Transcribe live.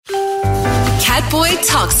Catboy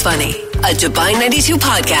Talks Funny, a Dubai 92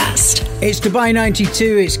 podcast. It's Dubai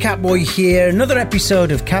 92, it's Catboy here. Another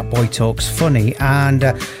episode of Catboy Talks Funny. And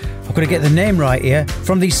I've got to get the name right here.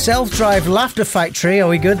 From the Self-Drive Laughter Factory, are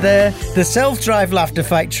we good there? The Self-Drive Laughter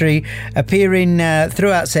Factory, appearing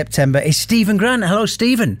throughout September, is Stephen Grant. Hello,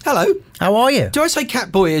 Stephen. Hello. How are you? Do I say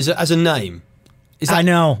Catboy as a name? I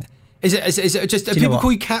know. Is it just people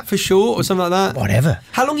call you Cat for short or something like that? Whatever.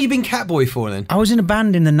 How long have you been Catboy for then? I was in a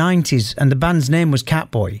band in the 90s and the band's name was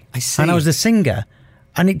Catboy. I see. And I was the singer.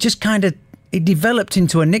 And it just it developed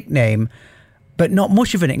into a nickname, but not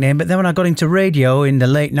much of a nickname. But then when I got into radio in the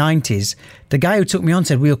late 90s, the guy who took me on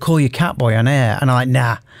said, "We'll call you Catboy on air." And I'm like,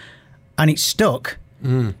 nah. And it stuck.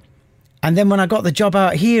 And then when I got the job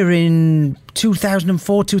out here in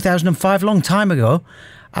 2004, 2005, a long time ago,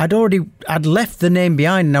 I'd left the name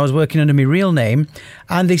behind and I was working under my real name.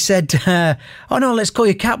 And they said, "Oh no, let's call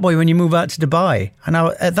you Catboy when you move out to Dubai." And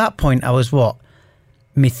at that point, I was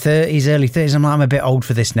mid-30s, early 30s. I'm a bit old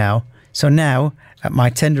for this now. So now, at my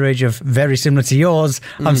tender age of very similar to yours,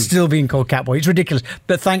 I'm still being called Catboy. It's ridiculous.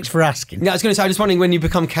 But thanks for asking. Yeah, I was going to say, I'm just wondering when you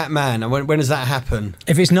become Catman, and when does that happen?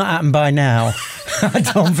 If it's not happened by now, I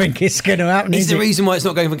don't think it's going to happen. Is the reason why it's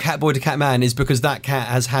not going from Catboy to Catman is because that cat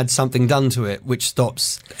has had something done to it, which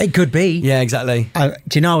stops... It could be. Yeah, exactly. Do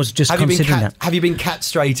you know, I was just considering that. Have you been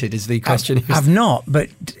cat-straighted is the question. I've not, but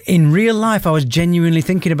in real life, I was genuinely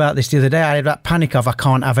thinking about this the other day. I had that panic of I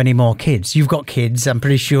can't have any more kids. You've got kids, I'm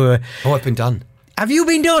pretty sure. Oh, I've been done. Have you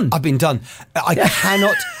been done? I've been done. I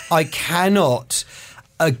cannot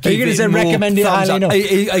give you it say more recommend it thumbs highly up.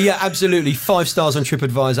 enough? Yeah, absolutely. 5 stars on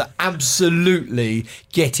TripAdvisor. Absolutely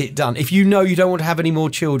get it done. If you know you don't want to have any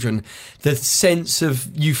more children, the sense of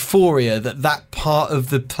euphoria that part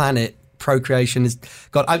of the planet procreation is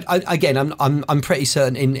got. I'm pretty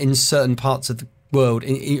certain in certain parts of the world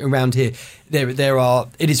around here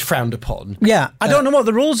it is frowned upon. Yeah, I don't know what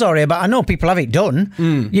the rules are here, but I know people have it done.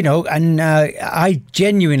 You know, and I've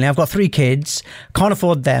got 3 kids, can't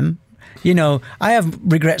afford them. You know, I have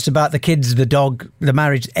regrets about the kids, the dog, the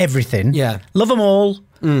marriage, everything. Yeah, love them all,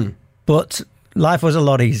 but life was a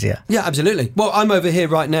lot easier. Yeah, absolutely. Well, I'm over here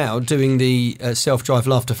right now doing the Self-Drive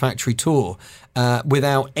Laughter Factory tour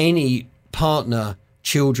without any partner,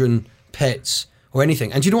 children, pets, or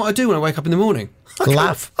anything. And do you know what I do when I wake up in the morning?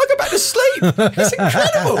 Laugh. I go back to sleep. It's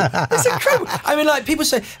incredible. It's incredible. I mean, like people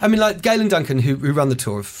say, like Gail and Duncan, who run the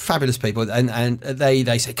tour, fabulous people, and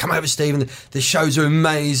they say, "Come over, Steve, and the shows are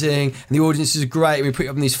amazing, and the audiences are great. And we put you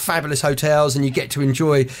up in these fabulous hotels, and you get to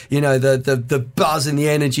enjoy, the buzz and the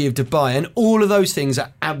energy of Dubai." And all of those things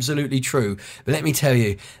are absolutely true. But let me tell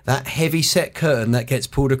you, that heavy set curtain that gets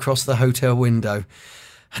pulled across the hotel window,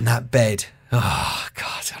 and that bed. Oh,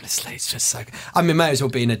 God, honestly, it's just so good. I mean, may as well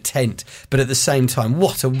be in a tent, but at the same time,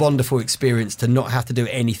 what a wonderful experience to not have to do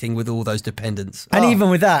anything with all those dependents. And even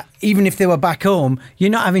with that, even if they were back home, you're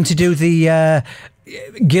not having to do the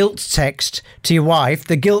guilt text to your wife,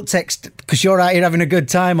 the guilt text, because you're out here having a good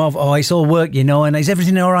time of, oh, it's all work, and is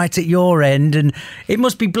everything all right at your end? And it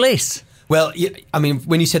must be bliss. Well, I mean,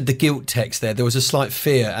 when you said the guilt text there was a slight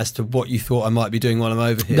fear as to what you thought I might be doing while I'm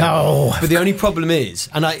over here. No. But the only problem is,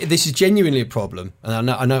 and this is genuinely a problem, and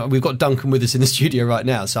I know we've got Duncan with us in the studio right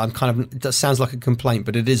now, so that sounds like a complaint,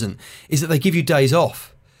 but it isn't, is that they give you days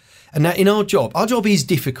off. And now in our job is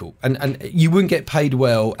difficult, and you wouldn't get paid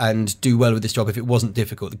well and do well with this job if it wasn't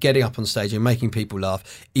difficult. Getting up on stage and making people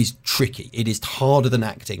laugh is tricky. It is harder than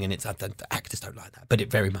acting, and the actors don't like that, but it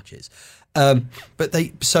very much is.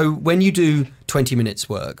 So when you do 20 minutes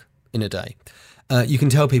work in a day, you can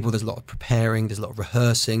tell people there's a lot of preparing, there's a lot of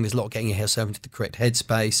rehearsing, there's a lot of getting yourself into the correct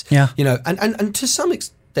headspace. Yeah. And to some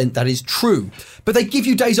extent that is true, but they give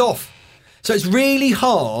you days off. So it's really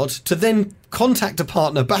hard to then contact a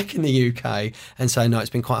partner back in the UK and say, no, it's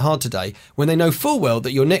been quite hard today, when they know full well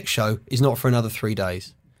that your next show is not for another 3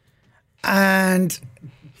 days. But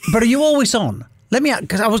are you always on?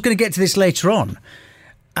 Because I was going to get to this later on.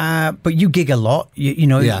 But you gig a lot,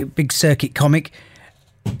 you're big circuit comic.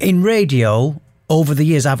 In radio, over the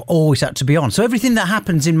years, I've always had to be on. So everything that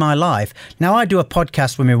happens in my life, now I do a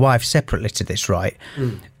podcast with my wife separately to this, right?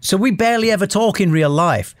 So we barely ever talk in real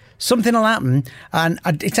life. Something will happen, and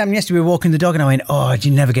it happened yesterday, we were walking the dog, and I went, "Oh, did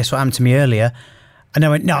you never guess what happened to me earlier?" And I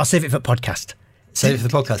went, "No, I'll save it for the podcast." Save it for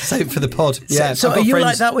the podcast. Save it for the pod. Yeah. So are you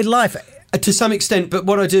like that with life? To some extent, but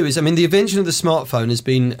what I do is, the invention of the smartphone has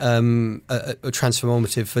been a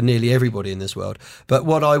transformative for nearly everybody in this world. But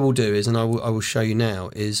what I will do is, and I will show you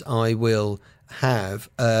now, is I will have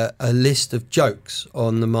a list of jokes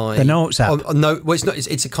on the notes app. No, well, it's not.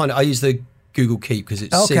 It's a kind of. I use the Google Keep because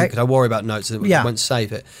it's Okay. because I worry about notes and I won't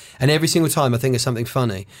save it. And every single time I think of something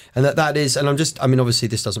funny, and that is, and obviously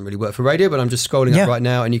this doesn't really work for radio, but I'm just scrolling up right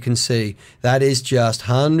now, and you can see that is just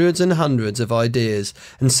hundreds and hundreds of ideas.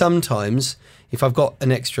 And sometimes, if I've got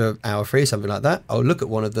an extra hour free or something like that, I'll look at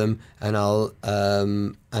one of them and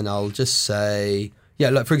I'll just say. Yeah,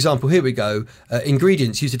 like for example, here we go.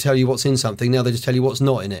 Ingredients used to tell you what's in something. Now they just tell you what's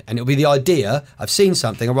not in it, and it'll be the idea. I've seen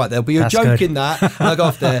something. All right, there'll be a joke in that. And I go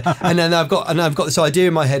off there, and then I've got this idea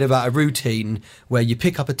in my head about a routine where you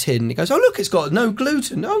pick up a tin. And it goes, oh look, it's got no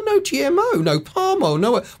gluten, no GMO, no palm oil,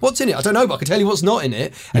 no what's in it? I don't know, but I can tell you what's not in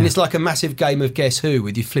it. And it's like a massive game of Guess Who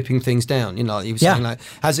with you flipping things down. You know, like you were saying, like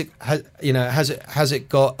has it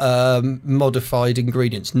got modified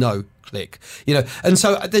ingredients? No. Click, and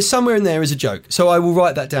so there's somewhere in there is a joke. So I will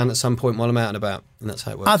write that down at some point while I'm out and about, and that's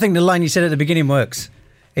how it works. I think the line you said at the beginning works.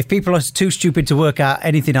 If people are too stupid to work out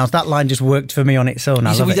anything else, that line just worked for me on its own.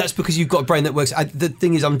 I love it. That's because you've got a brain that works. The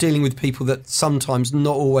thing is, I'm dealing with people that sometimes,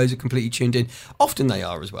 not always, are completely tuned in. Often they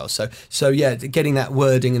are as well. So yeah, getting that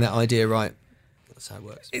wording and that idea right. That's how it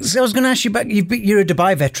works. So I was going to ask you back. You're a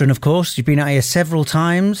Dubai veteran, of course. You've been out here several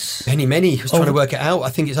times. Many. I was trying to work it out. I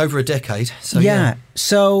think it's over a decade. So yeah.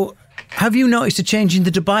 So. Have you noticed a change in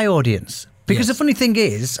the Dubai audience? Because the funny thing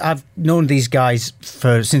is, I've known these guys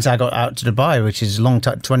since I got out to Dubai, which is a long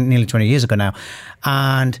time, nearly 20 years ago now.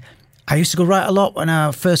 And I used to go right a lot when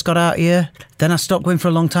I first got out here. Then I stopped going for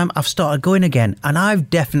a long time. I've started going again. And I've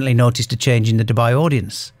definitely noticed a change in the Dubai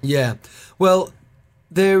audience. Yeah. Well,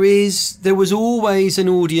 there was always an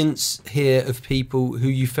audience here of people who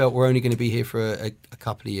you felt were only going to be here for a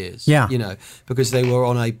couple of years. Yeah. Because they were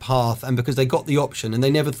on a path and because they got the option and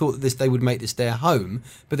they never thought that they would make this their home,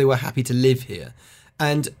 but they were happy to live here.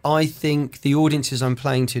 And I think the audiences I'm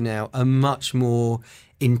playing to now are much more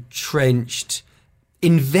entrenched,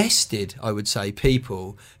 invested, I would say,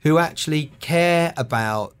 people who actually care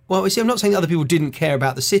about. Well, see, I'm not saying that other people didn't care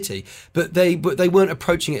about the city, but they weren't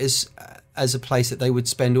approaching it as a place that they would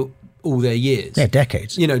spend all their years. Yeah,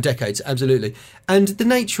 decades. Decades, absolutely. And the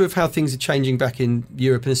nature of how things are changing back in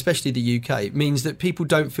Europe and especially the UK means that people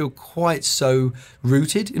don't feel quite so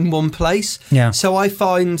rooted in one place. Yeah. So I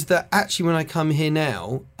find that actually when I come here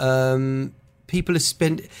now, people have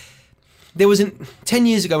spent. 10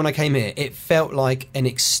 years ago when I came here, it felt like an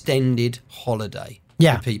extended holiday.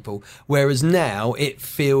 For people, whereas now it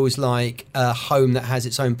feels like a home that has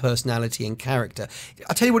its own personality and character.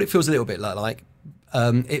 I'll tell you what it feels a little bit like.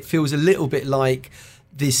 It feels a little bit like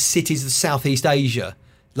the cities of Southeast Asia,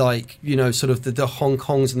 like, sort of the Hong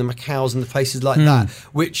Kongs and the Macaus and the places like that,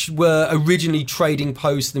 which were originally trading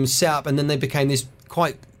posts them set up, and then they became this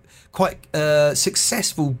quite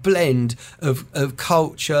successful blend of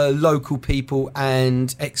culture, local people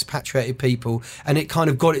and expatriated people, and it kind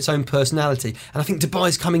of got its own personality. And I think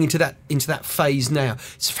Dubai's coming into that phase now.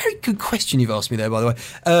 It's a very good question you've asked me there, by the way,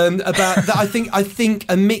 about that. I think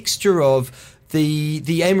a mixture of the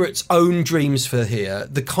Emirates' own dreams for here,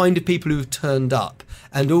 the kind of people who have turned up,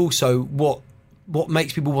 and also what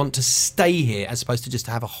makes people want to stay here as opposed to just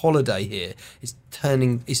to have a holiday here is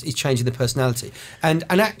changing the personality. And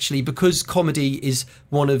actually, because comedy is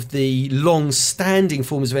one of the long-standing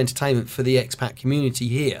forms of entertainment for the expat community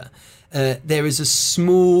here, there is a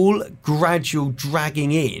small, gradual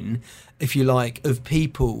dragging in, if you like, of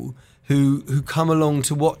people who come along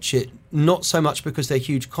to watch it, not so much because they're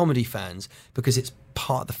huge comedy fans, because it's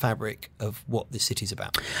part of the fabric of what the city's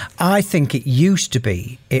about. I think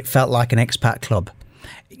it felt like an expat club.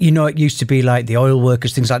 It used to be like the oil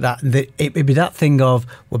workers, things like that. It'd be that thing of,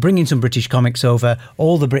 we're bringing some British comics over,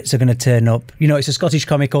 all the Brits are going to turn up. It's a Scottish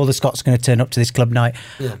comic, all the Scots are going to turn up to this club night.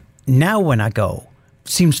 Yeah. Now when I go,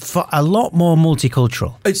 seems a lot more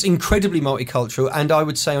multicultural. It's incredibly multicultural, and I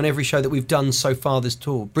would say on every show that we've done so far this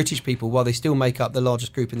tour, British people, while they still make up the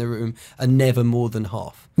largest group in the room, are never more than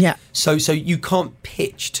half. Yeah. So you can't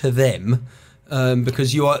pitch to them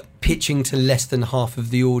because you are pitching to less than half of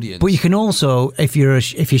the audience. But you can also, if you're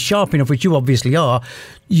sharp enough, which you obviously are,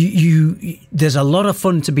 you there's a lot of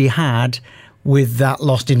fun to be had with that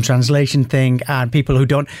lost in translation thing and people who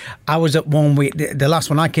don't. I was at one week, the last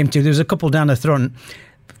one I came to, there was a couple down the front.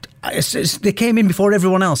 They came in before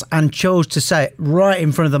everyone else and chose to say it right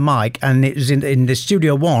in front of the mic, and it was in the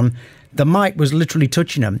Studio One. The mic was literally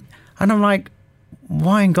touching them. And I'm like,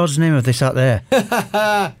 why in God's name have they sat there?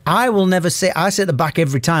 I will never say, I sit at the back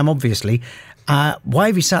every time, obviously. Why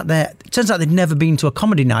have you sat there? It turns out they'd never been to a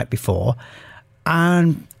comedy night before.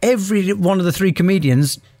 And every one of the three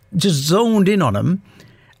comedians just zoned in on them.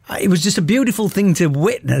 It was just a beautiful thing to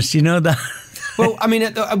witness, that. Well, I mean,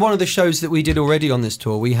 at one of the shows that we did already on this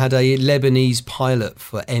tour, we had a Lebanese pilot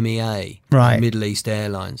for MEA, right, Middle East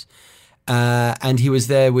Airlines. and he was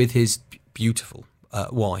there with his beautiful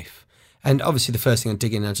wife. And obviously, the first thing I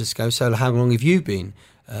dig in, I just go, "So, how long have you been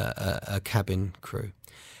a cabin crew?"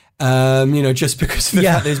 Just because of the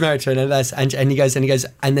fact that he's married to her, and he goes,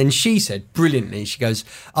 and then she said brilliantly, she goes,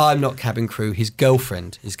 "I'm not cabin crew, his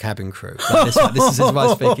girlfriend is cabin crew." Like this is his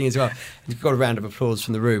wife speaking as well. And got a round of applause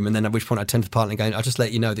from the room, and then at which point I turned to the partner going, "I'll just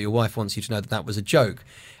let you know that your wife wants you to know that was a joke,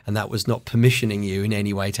 and that was not permissioning you in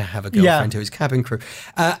any way to have a girlfriend who is cabin crew."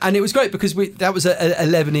 And it was great because that was a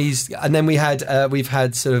Lebanese, and then we've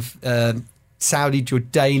had sort of Saudi,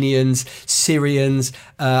 Jordanians, Syrians.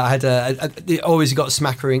 I had always got a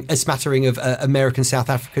smattering of American,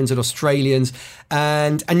 South Africans, and Australians,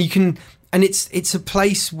 and you can. And it's a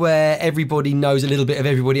place where everybody knows a little bit of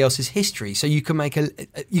everybody else's history, so you can make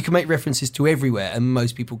references to everywhere, and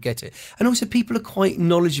most people get it. And also, people are quite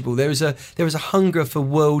knowledgeable. There is a hunger for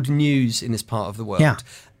world news in this part of the world. Yeah.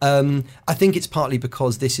 I think it's partly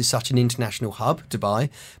because this is such an international hub, Dubai,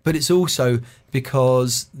 but it's also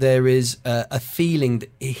because there is a feeling that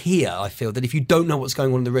here, I feel, that if you don't know what's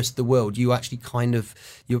going on in the rest of the world, you actually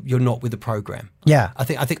you're not with the program. Yeah. I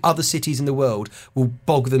think other cities in the world will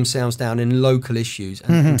bog themselves down in local issues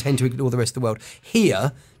and tend to ignore the rest of the world.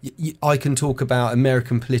 Here, I can talk about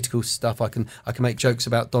American political stuff. I can make jokes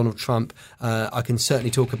about Donald Trump. I can certainly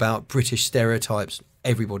talk about British stereotypes.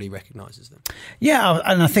 Everybody recognises them. Yeah,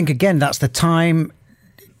 and I think, again, that's the time.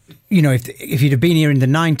 If you'd have been here in the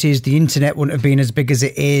 90s, the internet wouldn't have been as big as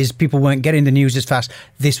it is. People weren't getting the news as fast.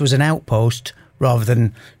 This was an outpost rather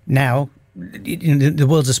than now. The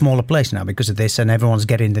world's a smaller place now because of this, and everyone's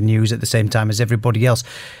getting the news at the same time as everybody else.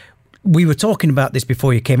 We were talking about this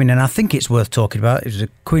before you came in, and I think it's worth talking about. It was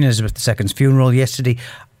Queen Elizabeth II's funeral yesterday.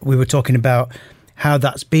 We were talking about how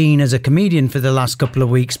that's been as a comedian for the last couple of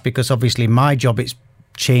weeks, because obviously my job, it's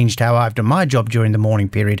changed how I've done my job during the mourning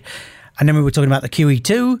period. And then we were talking about the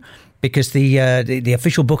QE2, because the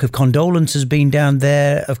official book of condolence has been down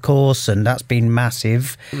there, of course, and that's been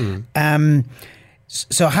massive.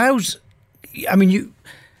 So has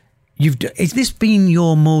this been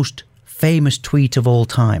your most famous tweet of all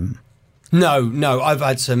time? No, I've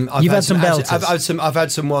had some. I've had some belters. I've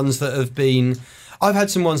had some ones that have been. I've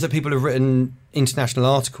had some ones that people have written international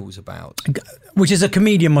articles about. Which, as a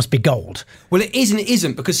comedian, must be gold. Well, it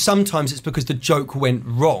isn't, because sometimes it's because the joke went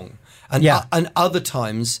wrong. And other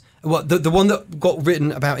times, the one that got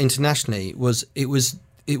written about internationally was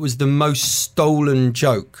the most stolen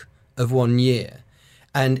joke of one year.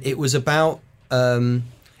 And it was about...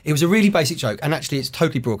 it was a really basic joke, and actually it's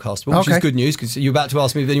totally broadcastable, which is good news, because you're about to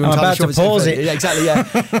ask me if anyone... I'm about to pause it. Yeah, exactly,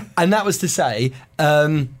 yeah. And that was to say...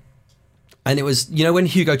 and it was, when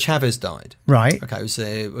Hugo Chavez died. Right. Okay,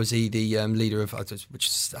 was he the leader of, I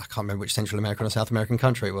can't remember which Central American or South American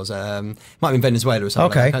country it was. Might have been Venezuela or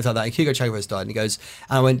something. Okay. Like that. Hugo Chavez died, and he goes,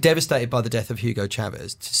 and I went, devastated by the death of Hugo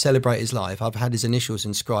Chavez. To celebrate his life, I've had his initials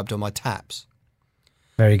inscribed on my taps.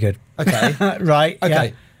 Very good. Okay. Right. Okay.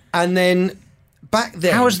 Yeah. And then back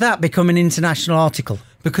then... How has that become an international article?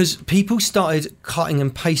 Because people started cutting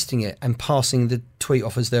and pasting it and passing the tweet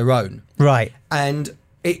off as their own. Right. And...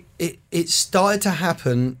 It started to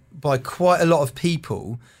happen by quite a lot of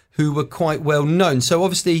people who were quite well known. So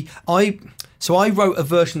obviously, I wrote a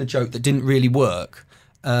version of the joke that didn't really work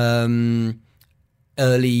early,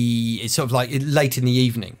 it's sort of like late in the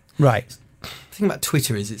evening. Right. The thing about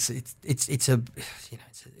Twitter is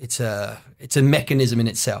it's a mechanism in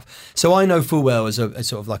itself. So I know full well as a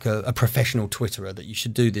sort of like a professional Twitterer that you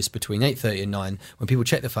should do this between 8:30 and 9 when people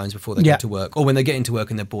check their phones before they get to work, or when they get into work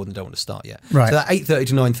and they're bored and don't want to start yet. Right. So that 8:30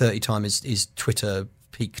 to 9:30 time is Twitter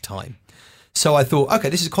peak time. So I thought, okay,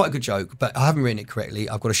 this is quite a good joke, but I haven't written it correctly.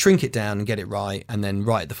 I've got to shrink it down and get it right, and then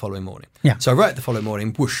write it the following morning. Yeah. So I wrote it the following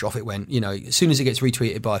morning, whoosh, off it went. As soon as it gets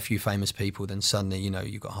retweeted by a few famous people, then suddenly,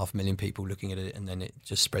 you've got 500,000 people looking at it, and then it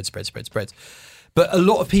just spreads. But a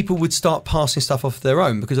lot of people would start passing stuff off their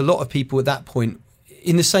own, because a lot of people at that point,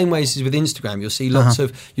 in the same ways as with Instagram, you'll see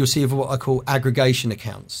you'll see what I call aggregation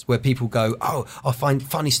accounts, where people go, oh, I'll find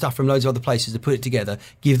funny stuff from loads of other places to put it together,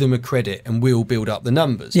 give them a credit, and we'll build up the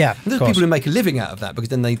numbers. Yeah, and there's people who make a living out of that, because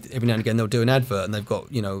then every now and again they'll do an advert and they've got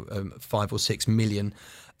 5 or 6 million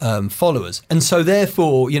followers. And so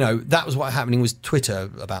therefore, that was what happening was Twitter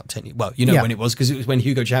about 10 years. Well, when it was, because it was when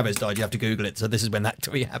Hugo Chavez died. You have to Google it. So this is when that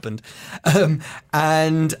tweet happened.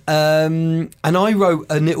 And I wrote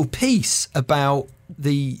a little piece about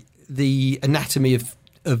the anatomy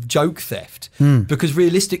of joke theft, because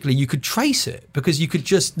realistically you could trace it, because you could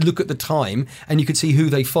just look at the time and you could see who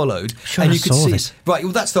they followed, and you could see this. Right.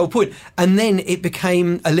 Well, that's the whole point. And then it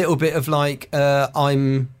became a little bit of like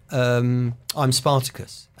I'm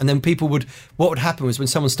Spartacus, and then what would happen was when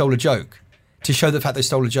someone stole a joke, to show the fact they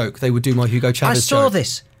stole a joke, they would do my Hugo Chavez I saw joke.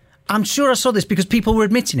 this. I'm sure I saw this because people were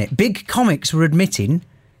admitting it. Big comics were admitting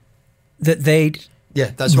that they'd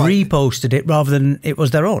that's right. reposted it rather than it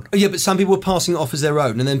was their own. Yeah, but some people were passing it off as their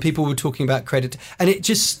own, and then people were talking about credit, and it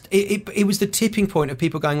just it was the tipping point of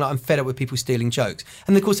people going like, I'm fed up with people stealing jokes.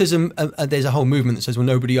 And of course, there's a whole movement that says, well,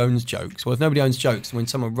 nobody owns jokes. Well, if nobody owns jokes, when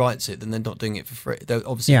someone writes it, then they're not doing it for free. They're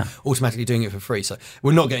obviously automatically doing it for free. So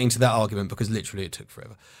we're not getting to that argument because literally it took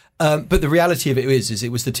forever. But the reality of it is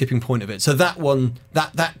it was the tipping point of it. So that one,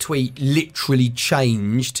 that tweet literally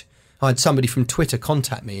changed. I had somebody from Twitter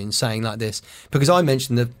contact me and saying like this, because I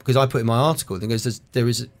mentioned because I put in my article,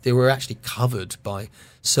 they were actually covered by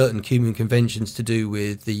certain human conventions to do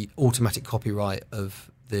with the automatic copyright of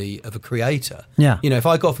a creator. Yeah. You know, if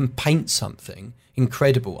I go off and paint something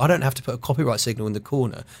incredible, I don't have to put a copyright signal in the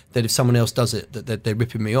corner that if someone else does it, that they're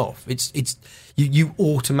ripping me off. It's you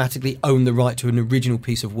automatically own the right to an original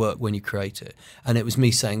piece of work when you create it. And it was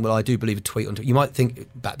me saying, well, I do believe a tweet on Twitter. You might think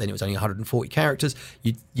back then it was only 140 characters.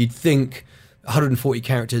 You'd think 140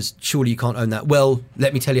 characters, surely you can't own that. Well,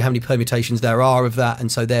 let me tell you how many permutations there are of that.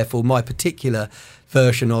 And so therefore my particular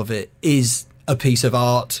version of it is a piece of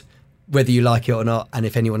art, whether you like it or not. And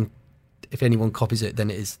if anyone copies it, then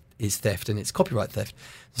it is theft, and it's copyright theft.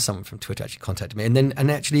 Someone from Twitter actually contacted me,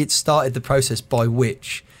 and actually it started the process by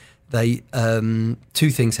which they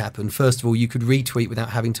two things happened. First of all, you could retweet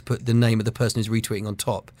without having to put the name of the person who's retweeting on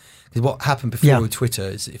top. Because what happened before with Twitter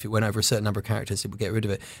is if it went over a certain number of characters, it would get rid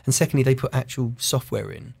of it. And secondly, they put actual software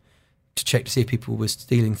in to check to see if people were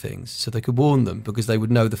stealing things, so they could warn them, because they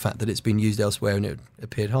would know the fact that it's been used elsewhere and it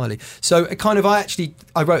appeared highly. So it kind of, I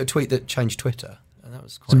wrote a tweet that changed Twitter. That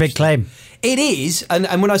was it's a big claim. It is,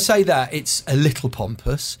 and when I say that, it's a little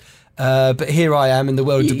pompous. But here I am in the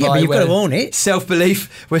world of Dubai, but you've got to own it.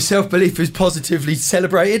 Where self-belief is positively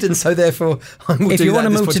celebrated, and so therefore I will do that. If you want to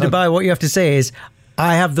move to Dubai, what you have to say is,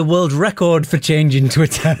 I have the world record for changing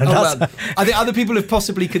Twitter. Well, I think other people have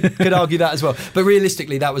possibly could argue that as well. But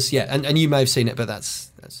realistically, that was, and you may have seen it, but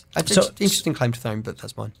that's an interesting claim to fame, but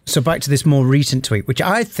that's mine. So back to this more recent tweet, which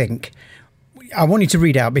I want you to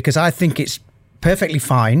read out because I think it's perfectly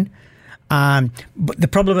fine. But the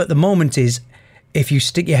problem at the moment is, if you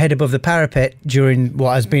stick your head above the parapet during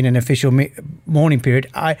what has been an official mourning period,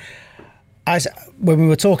 when we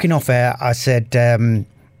were talking off air, I said,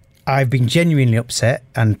 I've been genuinely upset,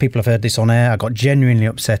 and people have heard this on air. I got genuinely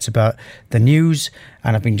upset about the news,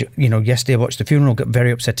 and I've been, yesterday I watched the funeral, got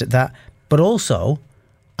very upset at that. But also,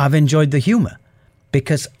 I've enjoyed the humour.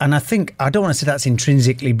 Because, and I don't want to say that's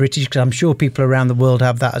intrinsically British, because I'm sure people around the world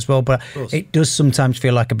have that as well, but it does sometimes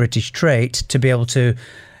feel like a British trait to be able to,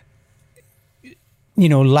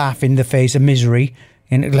 laugh in the face of misery.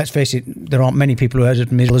 And let's face it, there aren't many people who are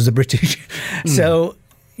as miserable as the British. So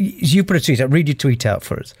you put a tweet out, read your tweet out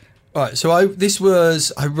for us. All right, so I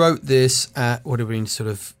wrote this at, what have been sort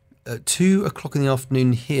of 2 o'clock in the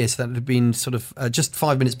afternoon here, so that would have been sort of just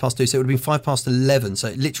 5 minutes past 2, so it would have been 11:05, so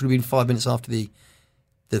it literally been 5 minutes after the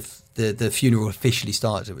funeral officially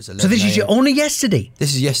started. It was 11. So this is only yesterday?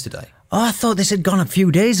 This is yesterday. Oh, I thought this had gone a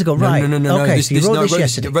few days ago. Right. No. Okay, so you wrote this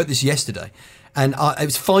yesterday. I wrote this yesterday. And it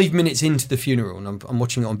was 5 minutes into the funeral, and I'm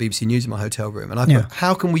watching it on BBC News in my hotel room. And I thought,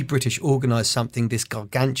 how can we British organise something this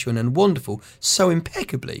gargantuan and wonderful so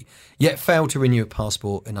impeccably, yet fail to renew a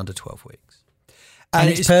passport in under 12 weeks? And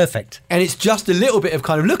it's perfect. And it's just a little bit of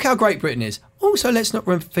kind of, look how great Britain is. Also, let's not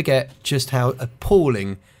forget just how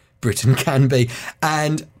appalling Britain can be.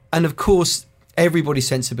 And of course, everybody's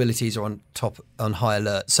sensibilities are on high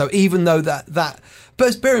alert. So even though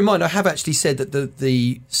but bear in mind, I have actually said that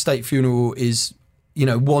the state funeral is,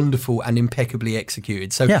 wonderful and impeccably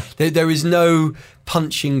executed. So there is no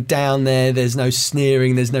punching down there. There's no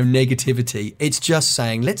sneering. There's no negativity. It's just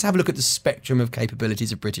saying, let's have a look at the spectrum of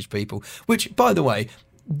capabilities of British people, which, by the way,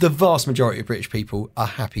 the vast majority of British people are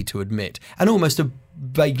happy to admit and almost are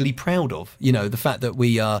vaguely proud of. The fact that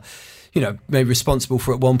we are, maybe responsible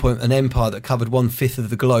for at one point an empire that covered 1/5 of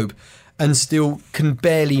the globe and still can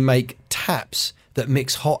barely make taps that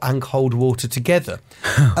mix hot and cold water together.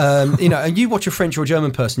 And you watch a French or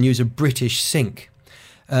German person use a British sink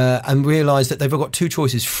and realise that they've got two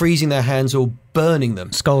choices: freezing their hands or burning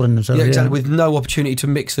them, scalding themselves. Yeah, exactly, with no opportunity to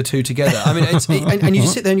mix the two together. I mean, and you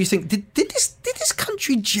just sit there and you think, did this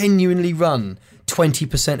country genuinely run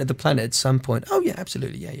 20% of the planet at some point? Oh yeah,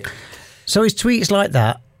 absolutely, yeah. So is tweets like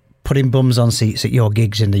that putting bums on seats at your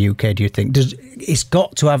gigs in the UK? Do you think it's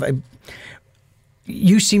got to have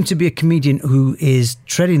you seem to be a comedian who is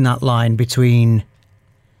treading that line between,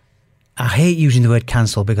 I hate using the word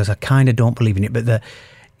cancel because I kind of don't believe in it, but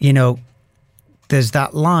there's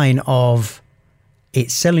that line of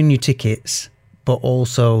it's selling you tickets, but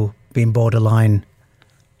also being borderline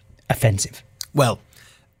offensive. Well,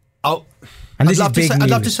 And this is I'd big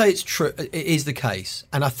love to news. say it's true. It is the case,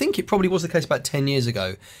 and I think it probably was the case about 10 years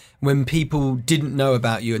ago when people didn't know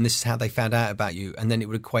about you, and this is how they found out about you, and then it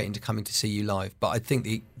would equate into coming to see you live. But I think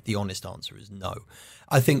the honest answer is no.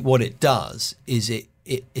 I think what it does is it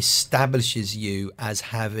establishes you as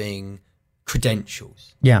having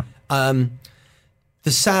credentials. Yeah.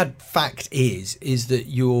 The sad fact is that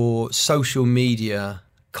your social media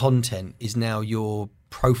content is now your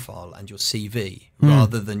profile and your CV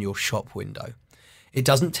rather than your shop window. It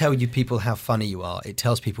doesn't tell you people how funny you are. It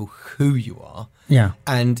tells people who you are. Yeah.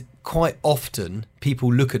 And quite often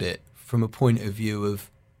people look at it from a point of view of,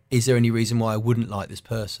 is there any reason why I wouldn't like this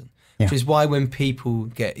person? Yeah. Which is why when people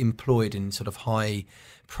get employed in sort of high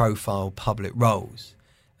profile public roles,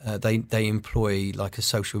 they employ like a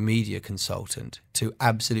social media consultant to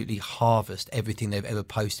absolutely harvest everything they've ever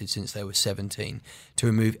posted since they were 17, to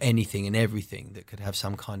remove anything and everything that could have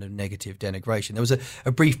some kind of negative denigration. There was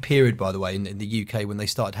a brief period, by the way, in the UK when they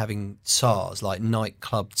started having SARS, like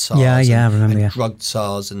nightclub SARS, I remember, and drug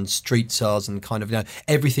SARS and street SARS, and kind of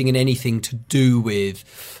everything and anything to do with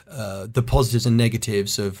the positives and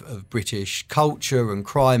negatives of British culture and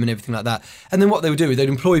crime and everything like that. And then what they would do is they'd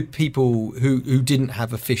employ people who didn't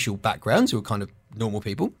have official backgrounds, who were kind of normal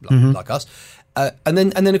people like us, and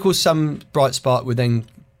then of course some bright spark would then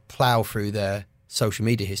plough through their social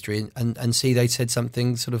media history and see they said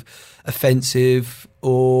something sort of offensive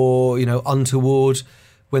or untoward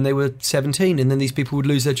when they were 17, and then these people would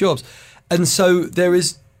lose their jobs. And so there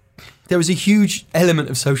is a huge element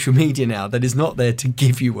of social media now that is not there to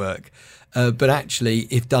give you work, but actually,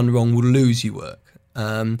 if done wrong, will lose you work.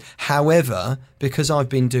 However, because I've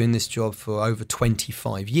been doing this job for over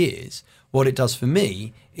 25 years, what it does for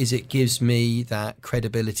me is it gives me that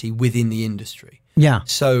credibility within the industry. Yeah.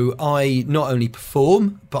 So I not only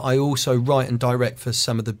perform, but I also write and direct for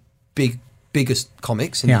some of the biggest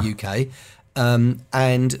comics in the UK.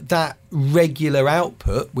 And that regular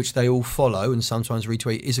output, which they all follow and sometimes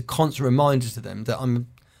retweet, is a constant reminder to them that I'm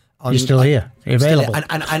You're still here. You're available.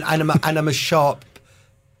 And I'm a sharp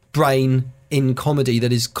brain in comedy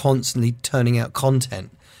that is constantly turning out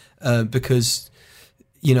content, because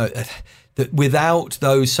that without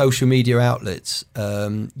those social media outlets,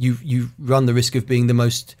 you run the risk of being the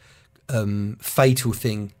most fatal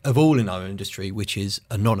thing of all in our industry, which is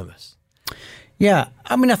anonymous. Yeah,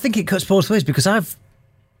 I mean, I think it cuts both ways, because I've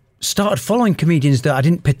started following comedians that I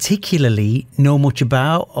didn't particularly know much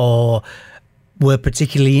about or were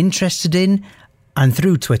particularly interested in. And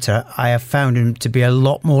through Twitter, I have found them to be a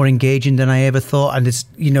lot more engaging than I ever thought. And it's,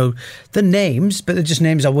 the names, but they're just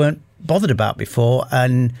names I weren't bothered about before.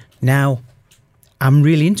 And now I'm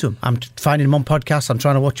really into them. I'm finding them on podcasts. I'm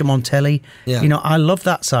trying to watch them on telly. Yeah. I love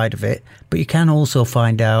that side of it. But you can also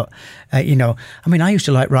find out, I used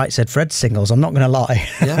to like Right Said Fred singles. I'm not going to lie.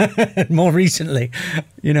 Yeah. More recently,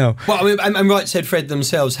 Well, I mean, and Right Said Fred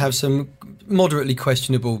themselves have some moderately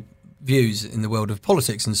questionable views in the world of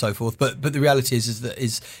politics and so forth, but the reality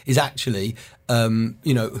is actually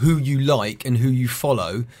who you like and who you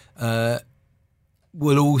follow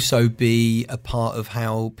will also be a part of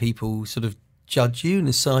how people sort of judge you in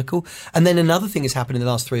a cycle. And then another thing that's happened in the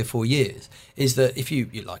last 3 or 4 years is that if you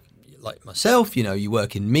like myself, you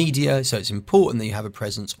work in media, so it's important that you have a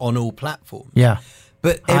presence on all platforms. Yeah,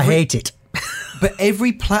 but I hate it. But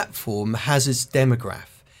every platform has its demographic,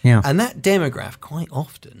 and that demographic quite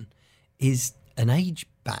often is an age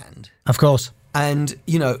band, of course. And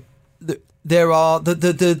there are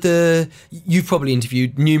you've probably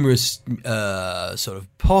interviewed numerous sort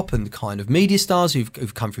of pop and kind of media stars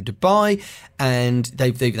who've come from Dubai, and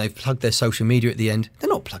they've plugged their social media at the end. They're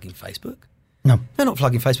not plugging Facebook. No, they're not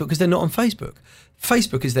plugging Facebook because they're not on Facebook.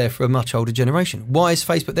 Facebook is there for a much older generation. Why is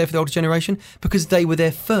Facebook there for the older generation? Because they were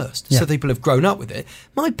there first. Yeah. So people have grown up with it.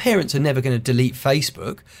 My parents are never going to delete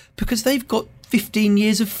Facebook because they've got 15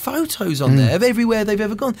 years of photos on there of everywhere they've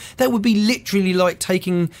ever gone. That would be literally like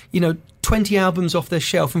taking, 20 albums off their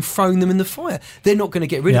shelf and throwing them in the fire. They're not going to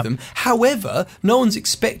get rid of them. However, no one's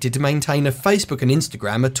expected to maintain a Facebook, an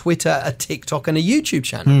Instagram, a Twitter, a TikTok and a YouTube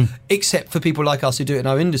channel, except for people like us who do it in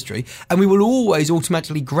our industry. And we will always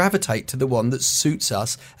automatically gravitate to the one that suits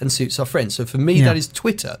us and suits our friends. So for me, that is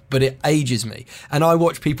Twitter, but it ages me. And I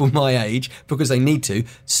watch people my age, because they need to,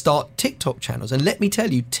 start TikTok channels. And let me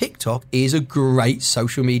tell you, TikTok is a great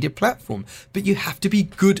social media platform, but you have to be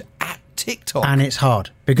good at TikTok. And it's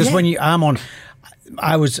hard, because when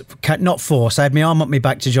I was not forced. I had my arm up my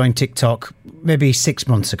back to join TikTok maybe 6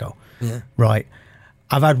 months ago. Yeah. Right.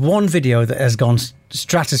 I've had one video that has gone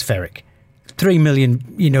stratospheric, 3 million,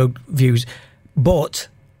 views, but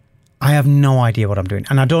I have no idea what I'm doing,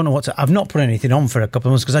 and I don't know I've not put anything on for a couple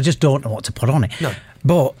of months because I just don't know what to put on it. No.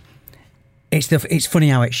 But it's funny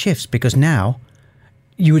how it shifts, because now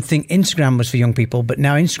you would think Instagram was for young people, but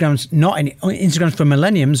now Instagram's not any. Instagram's for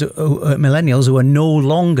millennials who are no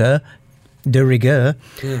longer de rigueur.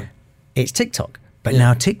 Yeah. It's TikTok, but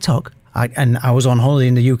now TikTok. I was on holiday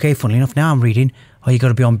in the UK. Funnily enough, now I'm reading. Oh, you got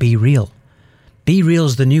to be on Be Real. Be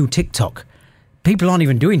Real's the new TikTok. People aren't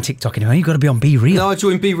even doing TikTok anymore. You've got to be on Be Real. No, I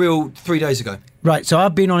joined Be Real 3 days ago. Right, so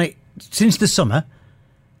I've been on it since the summer.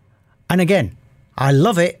 And again, I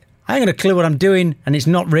love it. I ain't got a clue what I'm doing, and it's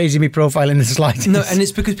not raising my profile in the slightest. No, and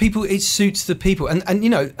it's because it suits the people. And you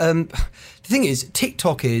know, the thing is,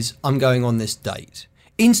 TikTok is, I'm going on this date.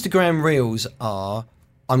 Instagram Reels are,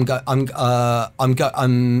 I'm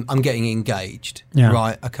getting engaged. Yeah.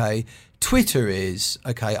 Right, okay. Twitter is,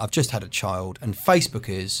 okay, I've just had a child. And Facebook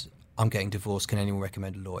is, I'm getting divorced. Can anyone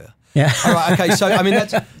recommend a lawyer? Yeah. All right. Okay. So I mean,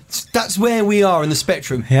 that's where we are in the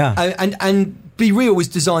spectrum. Yeah. And Be Real was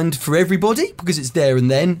designed for everybody because it's there and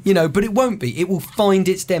then, you know. But it won't be. It will find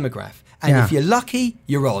its demographic. And if you're lucky,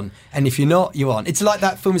 you're on. And if you're not, you're on. It's like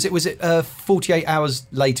that film. Was it 48 Hours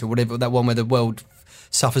Later, or whatever, that one where the world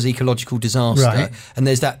suffers ecological disaster, right. and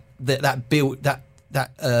there's that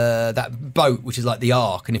boat which is like the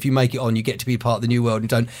Ark, and if you make it on, you get to be part of the new world. And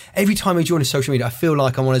don't. Every time I join a social media, I feel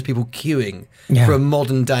like I'm one of those people queuing for a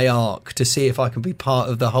modern day Ark to see if I can be part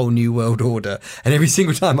of the whole new world order. And every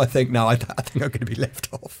single time I think, no, I think I'm going to be left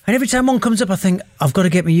off. And every time one comes up, I think I've got to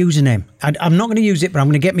get my username. I'm not going to use it, but I'm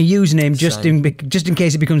going to get my username just in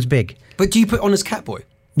case it becomes big. But do you put on as Catboy?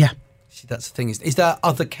 Yeah. See, that's the thing. Is there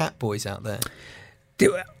other Catboys out there?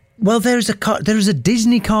 Well, there is a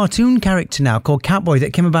Disney cartoon character now called Catboy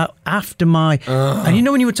that came about after my... And you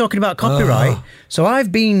know when you were talking about copyright? So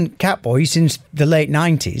I've been Catboy since the late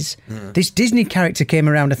 90s. This Disney character came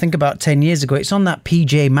around, I think, about 10 years ago. It's on that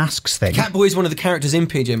PJ Masks thing. Catboy is one of the characters in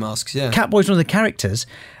PJ Masks, yeah. Catboy's one of the characters.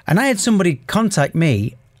 And I had somebody contact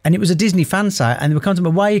me, and it was a Disney fan site, and they were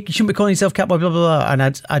contacting me, why you shouldn't be calling yourself Catboy, blah, blah, blah. And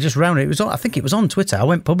I just rounded it. I think it was on Twitter. I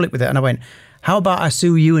went public with it, and I went, how about I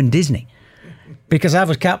sue you and Disney? Because I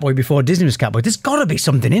was Catboy before Disney was Catboy. There's got to be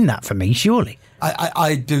something in that for me, surely.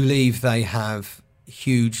 I believe they have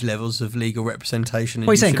huge levels of legal representation.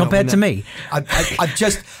 What are you saying, compared to me?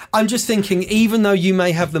 I'm just thinking, even though you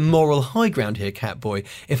may have the moral high ground here, Catboy,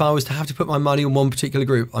 if I was to have to put my money on one particular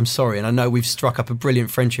group, I'm sorry, and I know we've struck up a brilliant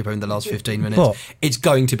friendship over the last 15 minutes, but it's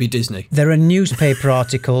going to be Disney. There are newspaper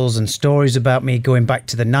articles and stories about me going back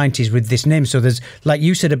to the 90s with this name. So there's, like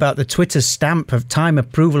you said about the Twitter stamp of time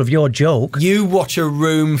approval of your joke. You watch a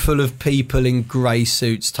room full of people in grey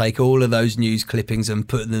suits take all of those news clippings and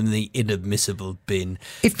put them in the inadmissible bin.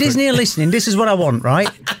 If Disney are listening, this is what I want, right?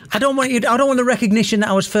 I don't want the recognition that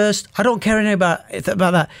I was first. I don't care anything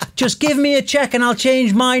about that. Just give me a check and I'll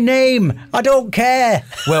change my name. I don't care.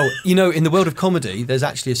 Well, you know, in the world of comedy, there's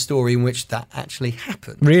actually a story in which that actually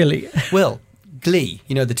happened. Really? Well, Glee,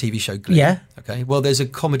 you know the TV show Glee? Yeah. Okay. Well, there's a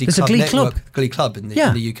comedy club network, Glee Club in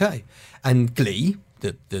the UK. And Glee,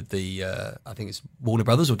 the I think it's Warner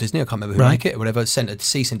Brothers or Disney, I can't remember who make it or whatever, sent a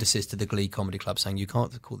cease and desist to the Glee Comedy Club saying you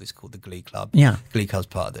can't call this called the Glee Club. Yeah. Glee Club's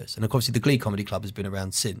part of this. And of course the Glee Comedy Club has been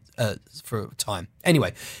around since for a time.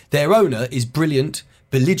 Anyway, their owner is brilliant,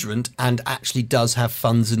 belligerent, and actually does have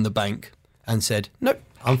funds in the bank, and said, nope,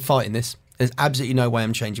 I'm fighting this. There's absolutely no way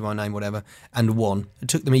I'm changing my name, whatever, and won. It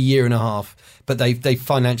took them a year and a half, but they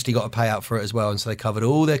financially got a payout for it as well, and so they covered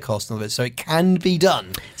all their costs and all of it, so it can be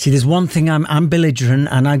done. See, there's one thing, I'm belligerent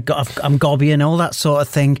and I'm gobby and all that sort of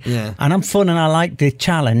thing, yeah. And I'm fun and I like the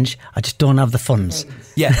challenge. I just don't have the funds.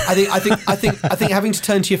 Yeah, I think having to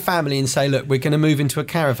turn to your family and say, look, we're going to move into a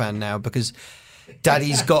caravan now because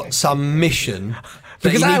Daddy's got some mission.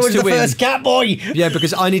 Because I was the first Catboy. Yeah,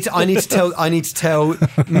 because I need to tell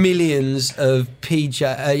millions of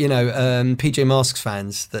PJ Masks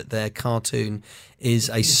fans that their cartoon is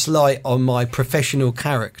a slight on my professional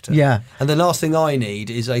character. Yeah. And the last thing I need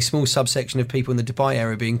is a small subsection of people in the Dubai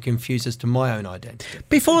area being confused as to my own identity.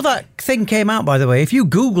 Before that thing came out, by the way, if you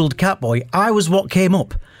Googled Catboy, I was what came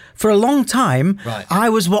up. For a long time, I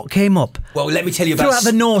was what came up. Well, let me tell you about... Throughout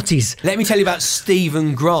the noughties. Let me tell you about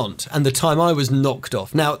Stephen Grant and the time I was knocked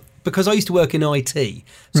off. Now, because I used to work in IT, it's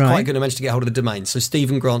quite good I managed to get hold of the domain. So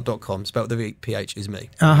stephengrant.com, spelled with the PH, is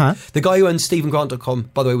me. Uh-huh. The guy who owns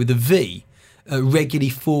stephengrant.com, by the way, with the V, regularly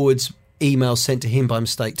forwards emails sent to him by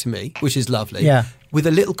mistake to me, which is lovely, with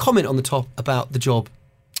a little comment on the top about the job.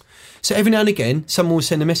 So every now and again, someone will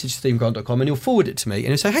send a message to stephengrant.com and he'll forward it to me and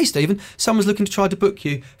he'll say, hey, Stephen, someone's looking to try to book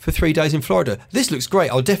you for 3 days in Florida. This looks great.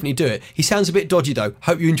 I'll definitely do it. He sounds a bit dodgy, though.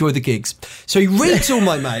 Hope you enjoy the gigs. So he reads all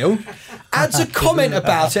my mail, adds a comment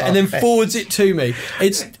about it and then forwards it to me.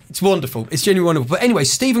 It's wonderful. It's genuinely wonderful. But anyway,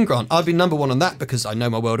 Stephen Grant, I've been number one on that because I know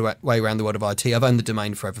my way around the world of IT. I've owned the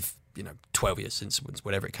domain for over 12 years since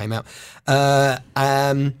whenever it came out. But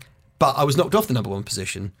I was knocked off the number one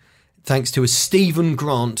position thanks to a Stephen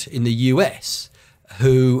Grant in the US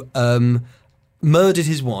who murdered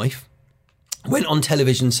his wife, went on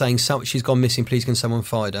television saying she's gone missing, please can someone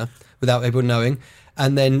find her, without everyone knowing,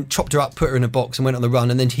 and then chopped her up, put her in a box and went on the run.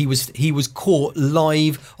 And then he was caught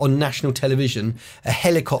live on national television, a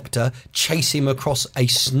helicopter chasing him across a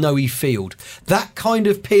snowy field. That kind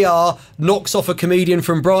of PR knocks off a comedian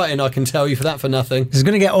from Brighton, I can tell you for nothing. It's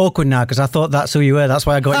going to get awkward now because I thought that's who you were. That's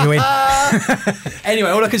why I got you in. Anyway,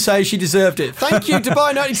 all I can say is she deserved it. Thank you,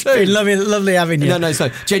 Dubai 92. Lovely having you. No.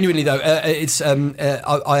 Genuinely though, it's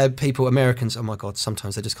I had people, Americans, oh my God,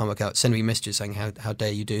 sometimes they just can't work out, sending me messages saying, how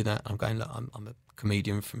dare you do that? I'm going, look, I'm a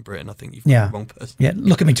comedian from Britain. I think you've got the wrong person. Yeah,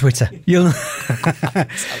 look at me, Twitter.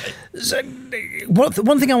 So,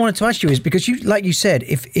 one thing I wanted to ask you is, because you, like you said,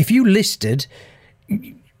 if you listed,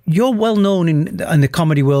 you're well known in the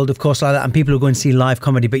comedy world, of course, like that, and people are going to see live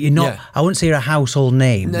comedy, but you're not. Yeah. I wouldn't say you're a household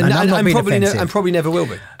name. And I'm not being offensive. And probably never will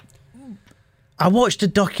be. I watched a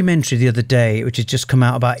documentary the other day, which has just come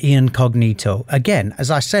out, about Ian Cognito. Again,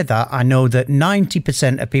 as I said that, I know that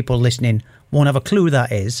 90% of people listening won't have a clue who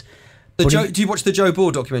that is. Do you watch the Joe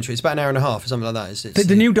Ball documentary? It's about an hour and a half or something like that.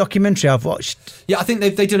 The new documentary I've watched. Yeah, I think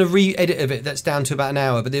they've done a re-edit of it that's down to about an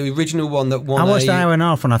hour, but the original one that won. I watched the hour and a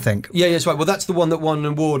half one, I think. Yeah, that's right. Well, that's the one that won an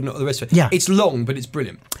award and not the rest of it. Yeah. It's long, but it's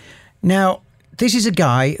brilliant. Now, this is a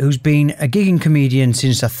guy who's been a gigging comedian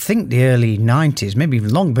since I think the early 90s, maybe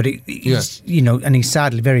even long, but he's, and he's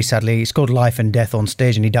very sadly, he scored life and death on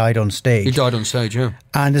stage and he died on stage. He died on stage, yeah.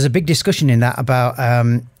 And there's a big discussion in that about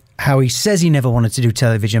how he says he never wanted to do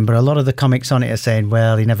television, but a lot of the comics on it are saying,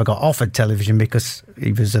 well, he never got offered television because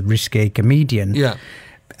he was a risque comedian. Yeah.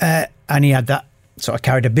 And he had that sort of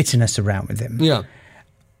carried a bitterness around with him. Yeah.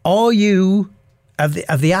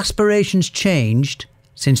 Have the aspirations changed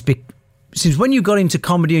since when you got into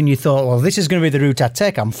comedy and you thought, well, this is going to be the route I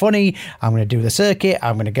take, I'm funny, I'm going to do the circuit,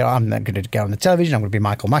 I'm going to get on the television, I'm going to be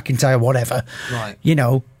Michael McIntyre, whatever. Right.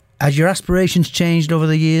 Has your aspirations changed over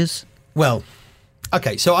the years? Well,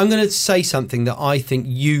 okay, so I'm going to say something that I think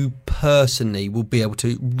you personally will be able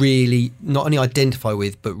to really not only identify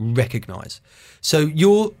with, but recognise. So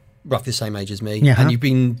you're roughly the same age as me, and you've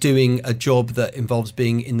been doing a job that involves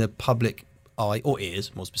being in the public eye, or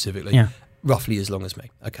ears more specifically, roughly as long as me.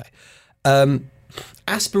 Okay.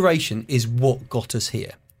 Aspiration is what got us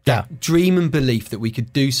here. That dream and belief that we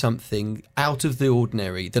could do something out of the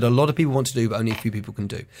ordinary that a lot of people want to do, but only a few people can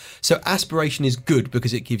do. So aspiration is good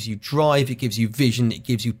because it gives you drive, it gives you vision, it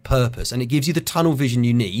gives you purpose, and it gives you the tunnel vision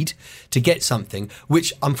you need to get something,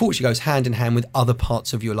 which unfortunately goes hand in hand with other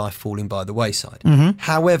parts of your life falling by the wayside. Mm-hmm.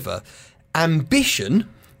 However, ambition,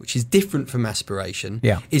 which is different from aspiration,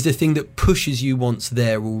 is the thing that pushes you once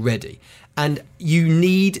there already. And you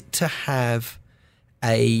need to have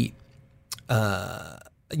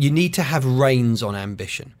reins on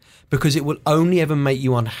ambition, because it will only ever make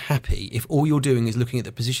you unhappy if all you're doing is looking at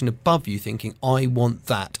the position above you thinking, I want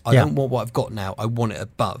that. I don't want what I've got now. I want it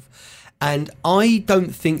above. And I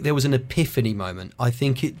don't think there was an epiphany moment. I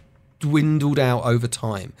think it dwindled out over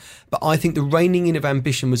time. But I think the reining in of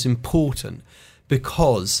ambition was important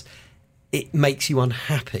because it makes you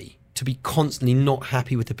unhappy to be constantly not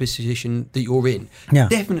happy with the position that you're in.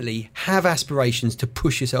 Definitely have aspirations to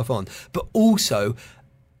push yourself on, but also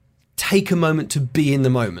take a moment to be in the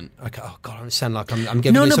moment. Okay, oh God, I sound like I'm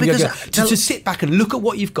giving you something. To sit back and look at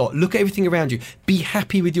what you've got, look at everything around you, be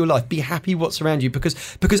happy with your life, be happy what's around you,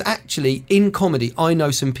 because actually in comedy I know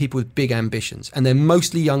some people with big ambitions and they're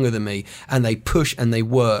mostly younger than me and they push and they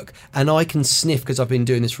work, and I can sniff, because I've been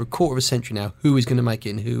doing this for a quarter of a century now, who is going to make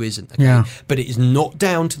it and who isn't. Okay? But it is not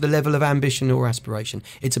down to the level of ambition or aspiration.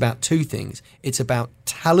 It's about two things. It's about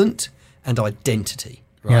talent and identity.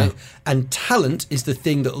 Right. And talent is the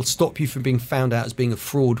thing that will stop you from being found out as being a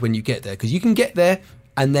fraud when you get there, because you can get there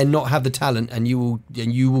and then not have the talent and you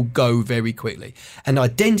will go very quickly. And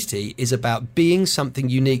identity is about being something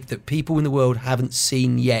unique that people in the world haven't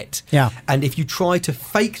seen yet. And if you try to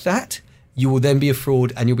fake that, you will then be a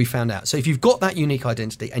fraud and you'll be found out. So if you've got that unique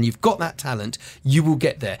identity and you've got that talent, you will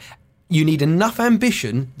get there. You need enough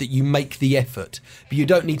ambition that you make the effort, but you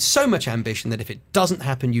don't need so much ambition that if it doesn't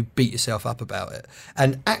happen, you beat yourself up about it.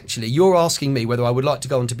 And actually, you're asking me whether I would like to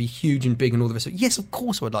go on to be huge and big and all the rest of it. Yes, of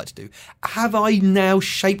course I would like to do. Have I now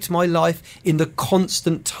shaped my life in the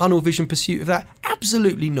constant tunnel vision pursuit of that?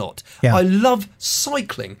 Absolutely not. Yeah. I love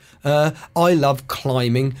cycling. I love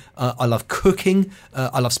climbing. I love cooking.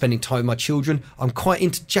 I love spending time with my children. I'm quite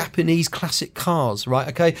into Japanese classic cars, right?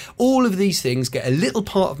 Okay. All of these things get a little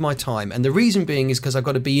part of my time. And the reason being is because I've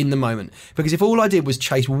got to be in the moment. Because if all I did was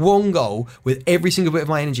chase one goal with every single bit of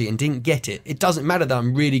my energy and didn't get it, it doesn't matter that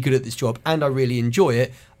I'm really good at this job and I really enjoy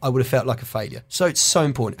it. I would have felt like a failure. So it's so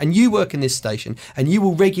important. And you work in this station and you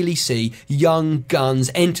will regularly see young guns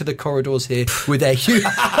enter the corridors here with their huge...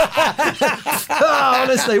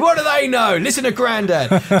 honestly, what do they know? Listen to Grandad.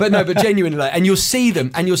 But genuinely. And you'll see them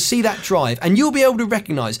and you'll see that drive and you'll be able to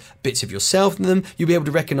recognise bits of yourself in them. You'll be able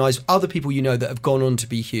to recognise other people you know that have gone on to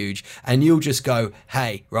be huge. And you'll just go,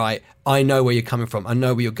 hey, right, I know where you're coming from. I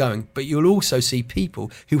know where you're going. But you'll also see people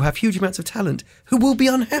who have huge amounts of talent who will be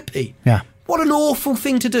unhappy. Yeah. What an awful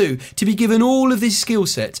thing to do, to be given all of these skill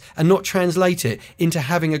sets and not translate it into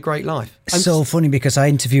having a great life. So funny because I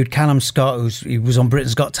interviewed Callum Scott, he was on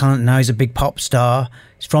Britain's Got Talent, and now he's a big pop star.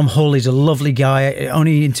 He's from Hull, he's a lovely guy. I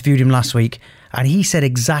only interviewed him last week, and he said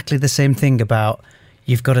exactly the same thing about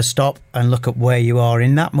you've got to stop and look at where you are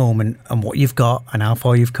in that moment and what you've got and how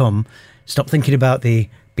far you've come. Stop thinking about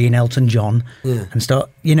being Elton John and start,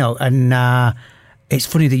 and... It's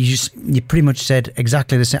funny that you pretty much said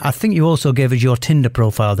exactly the same. I think you also gave us your Tinder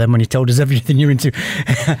profile then when you told us everything you're into.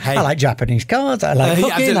 Hey. I like Japanese cars. I like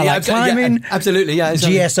cooking. I like climbing. Yeah, absolutely, yeah.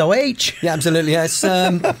 GSOH. Yeah, absolutely, yes.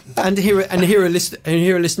 And here a list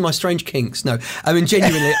of my strange kinks. No, I mean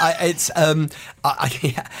genuinely, I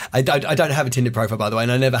don't have a Tinder profile, by the way,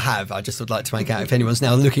 and I never have. I just would like to make out if anyone's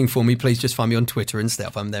now looking for me, please just find me on Twitter and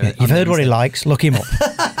stuff. I'm there. You've heard what he likes. Look him up.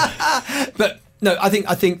 But. No, I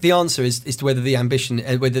think the answer is to whether the ambition,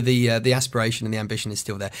 whether the aspiration and the ambition is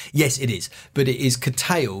still there. Yes, it is, but it is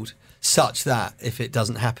curtailed such that if it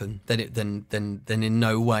doesn't happen, then in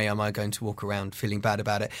no way am I going to walk around feeling bad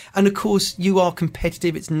about it. And of course, you are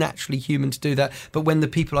competitive; it's naturally human to do that. But when the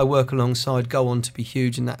people I work alongside go on to be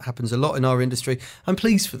huge, and that happens a lot in our industry, I'm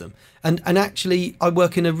pleased for them. And actually, I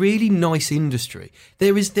work in a really nice industry.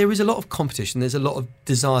 There is a lot of competition. There's a lot of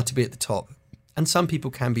desire to be at the top. And some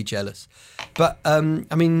people can be jealous. But,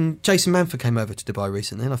 Jason Manford came over to Dubai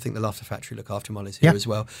recently, and I think the Laughter Factory look after Molly's here as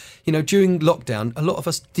well. During lockdown, a lot of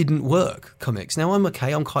us didn't work comics. Now, I'm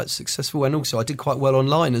okay, I'm quite successful, and also I did quite well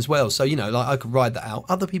online as well. So, I could ride that out.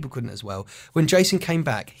 Other people couldn't as well. When Jason came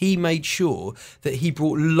back, he made sure that he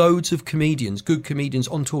brought loads of comedians, good comedians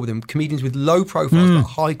on tour with him, comedians with low profiles but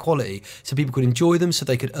high quality, so people could enjoy them, so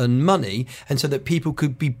they could earn money, and so that people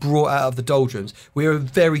could be brought out of the doldrums. We're a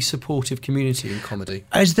very supportive community in comedy.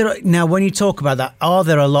 Now, when you talk about that, are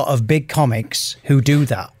there a lot of big comics who do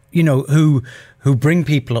that? Who bring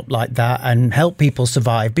people up like that and help people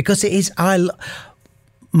survive? Because it is,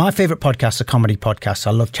 my favourite podcasts are comedy podcasts.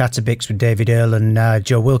 I love Chatterbix with David Earl and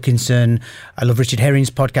Joe Wilkinson. I love Richard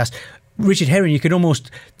Herring's podcast. Richard Herring,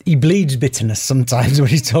 he bleeds bitterness sometimes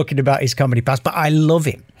when he's talking about his comedy past, but I love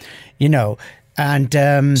him, And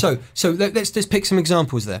so let's just pick some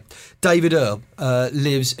examples there. David Earl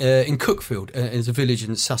lives in Cookfield, is a village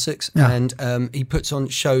in Sussex, and he puts on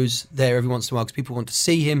shows there every once in a while because people want to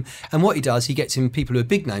see him. And what he does, he gets in people who are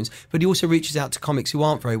big names, but he also reaches out to comics who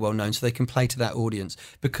aren't very well known so they can play to that audience,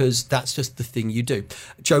 because that's just the thing you do.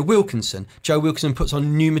 Joe Wilkinson puts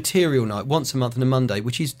on New Material Night once a month on a Monday,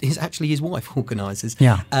 which is actually his wife organises.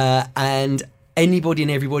 And anybody and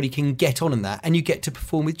everybody can get on that, and you get to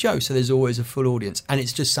perform with Joe, so there's always a full audience, and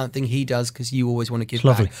it's just something he does because you always want to give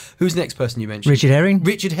back. Who's the next person you mentioned?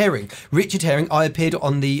 Richard Herring. I appeared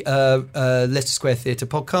on the Leicester Square Theatre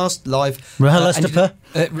podcast live.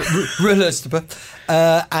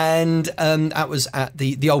 And that was at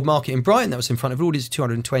the Old Market in Brighton. That was in front of an audience of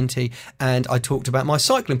 220, and I talked about my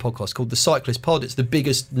cycling podcast called The Cyclist Pod. It's the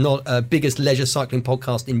biggest leisure cycling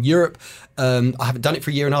podcast in Europe. I haven't done it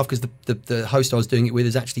for a year and a half because the host I was doing it with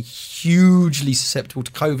is actually hugely susceptible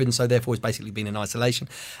to COVID, and so therefore it's basically been in isolation,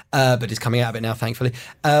 but it's coming out of it now, thankfully.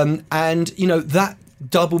 That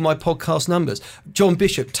doubled my podcast numbers. John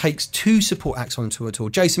Bishop takes 2 support acts onto a tour.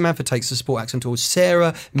 Jason Manford takes the support acts on tour.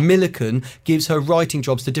 Sarah Millican gives her writing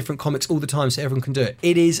jobs to different comics all the time so everyone can do it.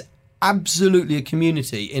 It is absolutely a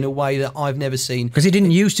community in a way that I've never seen. Because it didn't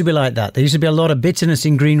used to be like that. There used to be a lot of bitterness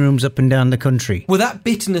in green rooms up and down the country. Well, that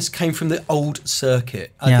bitterness came from the old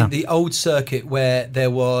circuit. I think the old circuit where there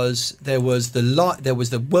was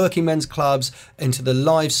the working men's clubs into the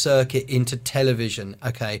live circuit into television.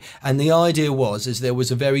 Okay, and the idea was there was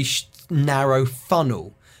a very narrow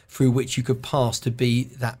funnel through which you could pass to be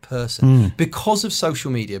that person. Because of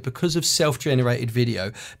social media, because of self-generated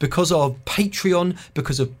video, because of Patreon,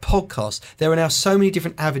 because of podcasts, there are now so many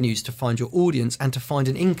different avenues to find your audience and to find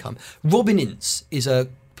an income. Robin Ince is a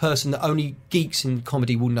person that only geeks in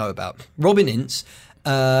comedy will know about. Robin Ince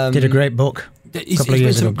did a great book. He's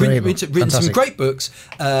written some great books,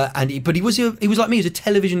 but he was like me. He was a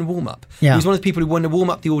television warm-up. Yeah. He was one of the people who wanted to warm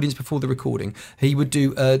up the audience before the recording. He would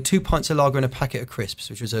do 2 pints of lager and a packet of crisps,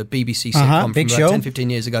 which was a BBC sitcom from about 10, 15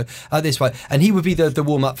 years ago. This way, and he would be the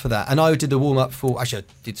warm-up for that. And I did the warm-up for. Actually, I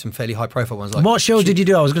did some fairly high-profile ones. Like what shows did you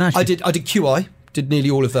do? I was going to ask you. I did QI. Did nearly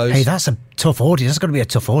all of those. Hey, that's a tough audience. That's going to be a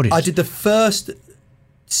tough audience. I did the first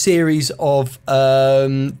series of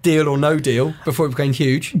Deal or No Deal before it became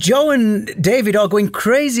huge. Joe and David are going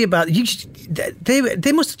crazy about you.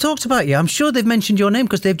 They must have talked about you. I'm sure they've mentioned your name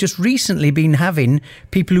because they've just recently been having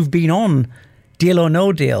people who've been on Deal or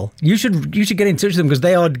No Deal. You should get in touch with them because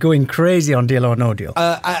they are going crazy on Deal or No Deal.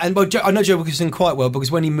 I know Joe Wilkinson quite well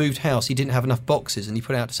because when he moved house, he didn't have enough boxes, and he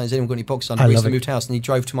put out to say, "Has anyone got any boxes?" He recently moved house, and he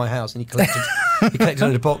drove to my house and he collected a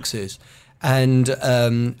load of boxes. And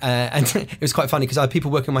it was quite funny because I have people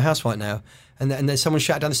working in my house right now, and then someone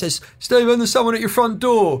shouted down and says, "Stephen, there's someone at your front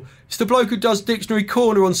door. It's the bloke who does Dictionary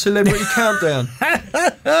Corner on Celebrity Countdown." And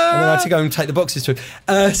then I had to go and take the boxes to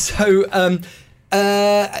him.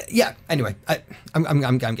 Anyway,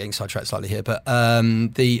 I'm getting sidetracked slightly here, but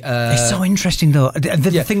it's so interesting though.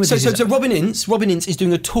 The thing with so Robin Ince is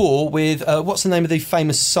doing a tour with what's the name of the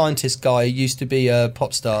famous scientist guy who used to be a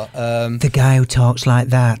pop star? The guy who talks like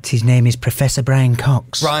that. His name is Professor Brian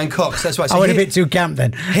Cox. Brian Cox, that's right. So I went a bit too camp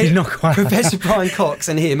then. He's not quite. Professor Brian Cox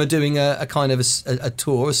and him are doing a kind of a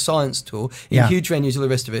tour, a science tour in huge venues, all the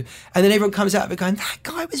rest of it, and then everyone comes out of it going, "That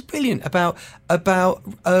guy was brilliant about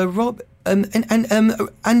Rob."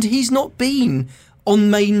 And he's not been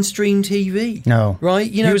on mainstream TV. No.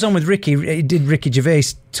 Right? He was on with Ricky. He did Ricky Gervais,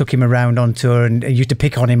 took him around on tour and used to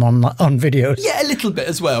pick on him on videos. Yeah, a little bit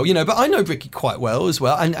as well, but I know Ricky quite well as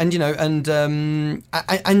well. And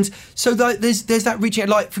so there's that reaching out.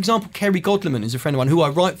 Like, for example, Kerry Godleman is a friend of mine who I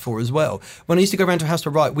write for as well. When I used to go around to her house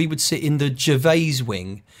to write, we would sit in the Gervais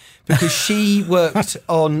wing because she worked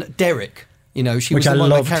on Derek. She was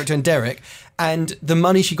my character in Derek. And the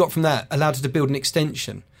money she got from that allowed her to build an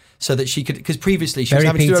extension so that she could, because previously she was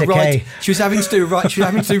having to do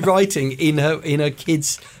writing in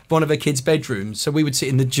one of her kids' bedrooms. So we would sit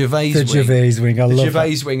in the Gervais wing. The Gervais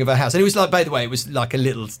wing of her house. And it was like, by the way, it was like a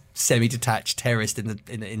little semi-detached terrace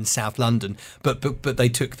in South London. But they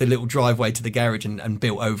took the little driveway to the garage and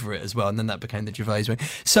built over it as well. And then that became the Gervais wing.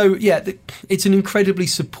 So yeah, it's an incredibly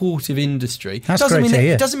supportive industry. That's great to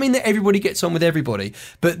hear. It doesn't mean that everybody gets on with everybody,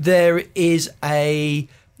 but there is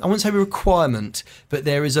I won't say a requirement, but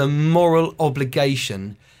there is a moral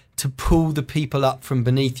obligation to pull the people up from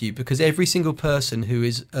beneath you, because every single person who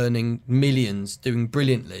is earning millions, doing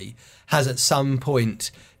brilliantly, has at some point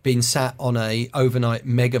been sat on a overnight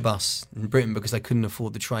megabus in Britain because they couldn't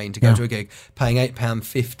afford the train to go to a gig, paying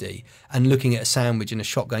 £8.50 and looking at a sandwich in a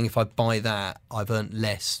shop going, if I buy that, I've earned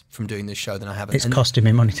less from doing this show than I have. It's costing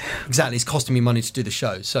me money. Exactly, it's costing me money to do the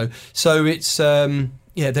show. So it's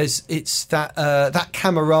that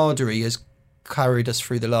camaraderie has carried us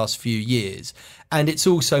through the last few years, and it's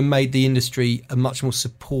also made the industry a much more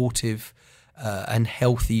supportive and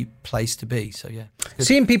healthy place to be. So yeah,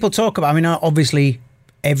 seeing people talk about, obviously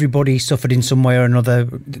everybody suffered in some way or another,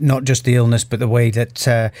 not just the illness but the way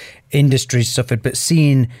that industries suffered, but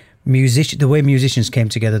seeing the way musicians came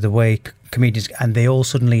together, the way comedians, and they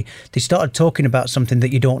started talking about something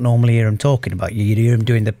that you don't normally hear them talking about. You hear them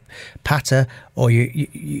doing the patter, or you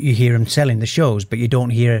hear them selling the shows, but you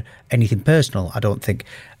don't hear anything personal, I don't think.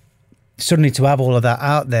 Suddenly to have all of that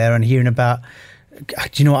out there and hearing about, do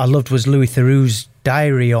you know what I loved was Louis Theroux's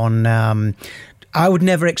diary on, I would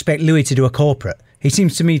never expect Louis to do a corporate. He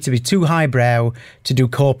seems to me to be too highbrow to do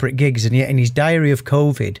corporate gigs, and yet in his diary of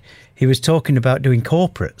COVID, he was talking about doing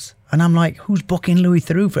corporates. And I'm like, who's booking Louis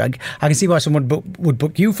Theroux for? I can see why someone would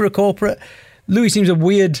book you for a corporate. Louis seems a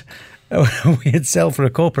weird sell for a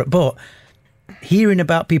corporate. But hearing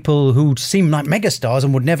about people who seem like megastars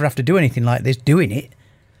and would never have to do anything like this, doing it.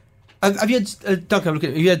 Have you had, Duncan,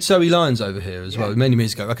 you had Zoe Lyons over here as well, many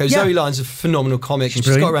years ago. Okay, yeah. Zoe Lyons is a phenomenal comic.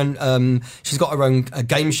 She's got her own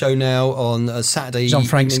game show now on Saturday. She's on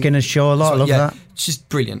Frank Skinner's show a lot. I love that. She's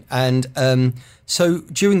brilliant. And so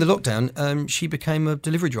during the lockdown, she became a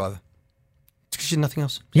delivery driver. She had nothing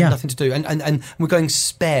else. Nothing to do. And we're going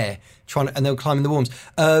spare, and they were climbing the walls.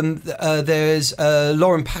 There's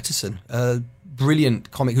Lauren Patterson, a brilliant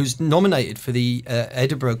comic who's nominated for the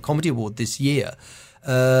Edinburgh Comedy Award this year.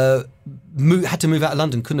 had to move out of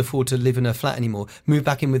London, couldn't afford to live in her flat anymore, moved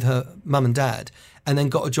back in with her mum and dad, and then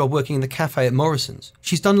got a job working in the cafe at Morrison's.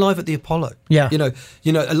 She's done Live at the Apollo. Yeah. You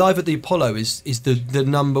know, Live at the Apollo is the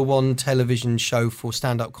number one television show for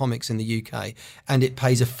stand-up comics in the UK, and it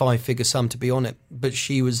pays a 5-figure sum to be on it. But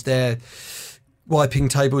she was there wiping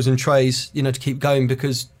tables and trays, you know, to keep going,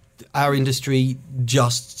 because our industry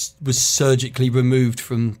just was surgically removed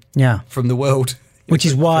from the world. Which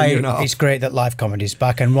is why it's great that live comedy is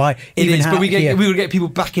back, and why it is. But we will get people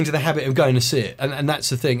back into the habit of going to see it, and that's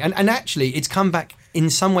the thing. And actually, it's come back in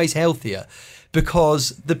some ways healthier,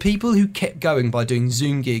 because the people who kept going by doing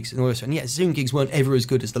Zoom gigs and all this, and yes, Zoom gigs weren't ever as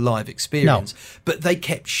good as the live experience, but they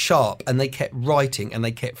kept sharp and they kept writing and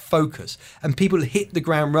they kept focus, and people hit the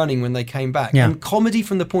ground running when they came back. Yeah. And comedy,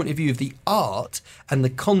 from the point of view of the art and the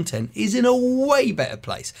content, is in a way better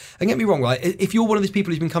place. And get me wrong, right? If you're one of these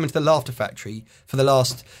people who's been coming to the Laughter Factory for the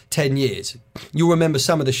last 10 years, you'll remember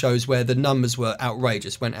some of the shows where the numbers were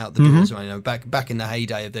outrageous, went out the doors. You know, back in the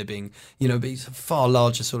heyday of there being, you know, far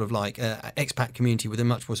larger sort of like expat community with a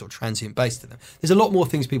much more sort of transient base to them. There's a lot more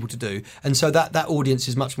things people to do, and so that audience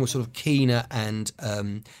is much more sort of keener and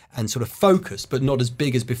sort of focused, but not as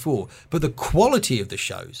big as before. But the quality of the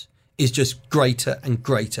shows is just greater and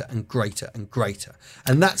greater and greater and greater.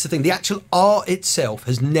 And that's the thing. The actual art itself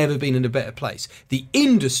has never been in a better place. The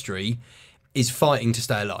industry is fighting to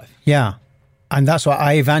stay alive. Yeah. And that's why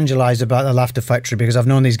I evangelise about the Laughter Factory, because I've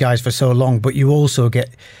known these guys for so long. But you also get,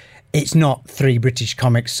 it's not 3 British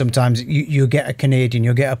comics. Sometimes you get a Canadian,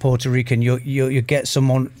 you'll get a Puerto Rican, you get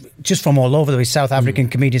someone just from all over the way, South African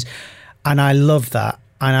comedians. And I love that.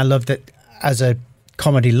 And I love that as a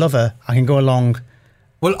comedy lover, I can go along.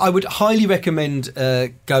 Well, I would highly recommend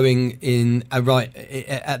going in right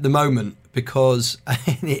at the moment, because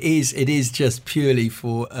it is just purely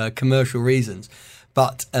for commercial reasons.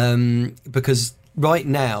 But because right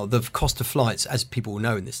now, the cost of flights, as people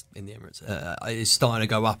know in the Emirates, is starting to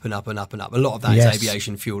go up and up and up and up. A lot of that is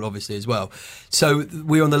aviation fuel, obviously, as well. So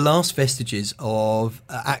we're on the last vestiges of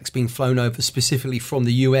acts being flown over specifically from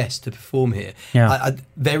the US to perform here. Yeah.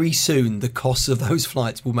 Very soon, the costs of those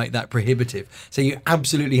flights will make that prohibitive. So you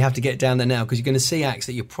absolutely have to get down there now, because you're going to see acts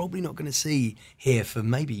that you're probably not going to see here for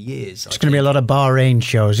maybe years. It's going to be a lot of Bahrain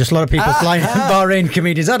shows. Just a lot of people flying Bahrain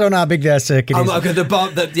comedians. I don't know how big their circuit is. Okay, the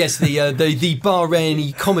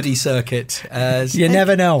Bahraini comedy circuit. You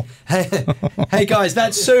never know. Hey guys,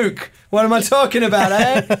 that's Souk. What am I talking about,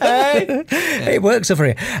 eh? Hey? It works over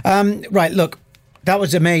here. Right, look, that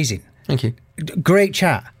was amazing. Thank you. Great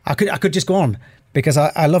chat. I could just go on, because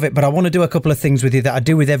I love it, but I want to do a couple of things with you that I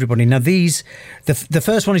do with everybody. Now, the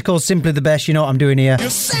first one is called Simply the Best. You know what I'm doing here? You're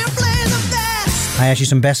simply the best. I ask you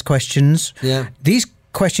some best questions. Yeah. These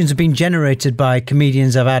questions have been generated by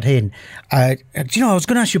comedians I've had in. Do you know, I was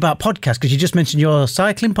going to ask you about podcasts, because you just mentioned your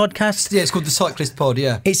cycling podcast. Yeah, it's called The Cyclist Pod,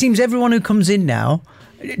 yeah. It seems everyone who comes in now,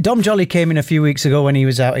 Dom Jolly came in a few weeks ago when he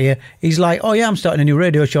was out here. He's like, oh yeah, I'm starting a new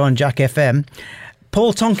radio show on Jack FM.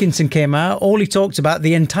 Paul Tonkinson came out. All he talked about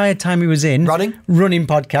the entire time he was in running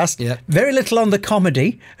podcast. Yeah. Very little on the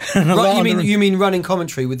comedy. Right, you mean running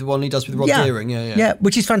commentary with the one he does with Rob Deering? Yeah,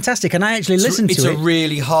 which is fantastic. And I actually listened to it. It's a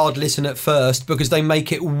really hard listen at first, because they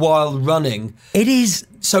make it while running. It is.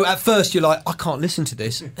 So at first you're like, I can't listen to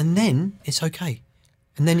this, and then it's okay.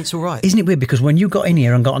 And then it's all right. Isn't it weird? Because when you got in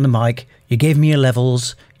here and got on the mic, you gave me your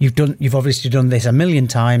levels. You've obviously done this a million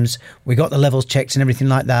times. We got the levels checked and everything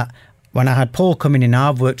like that. When I had Paul coming in,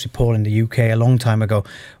 I've worked with Paul in the UK a long time ago.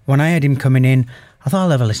 When I had him coming in, I thought, I'll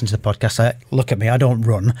never listen to the podcast. Look at me, I don't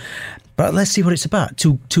run. But let's see what it's about.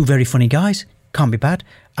 Two very funny guys. Can't be bad.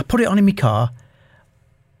 I put it on in my car.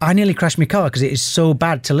 I nearly crashed my car because it is so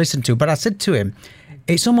bad to listen to. But I said to him,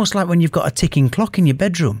 it's almost like when you've got a ticking clock in your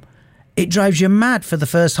bedroom. It drives you mad for the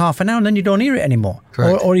first half an hour, and then you don't hear it anymore.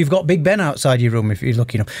 Or you've got Big Ben outside your room if you're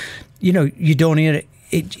lucky enough. You know, you don't hear it.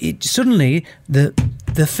 It suddenly, the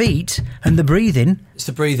feet and the breathing. It's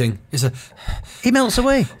the breathing. It melts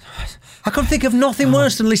away. I can't think of nothing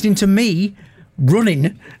worse than listening to me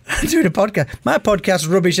running and doing a podcast. My podcast's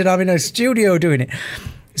rubbish, and I'm in a studio doing it.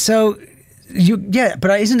 So,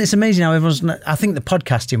 but isn't this amazing how everyone's... I think the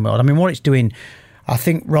podcasting world, I mean, what it's doing... I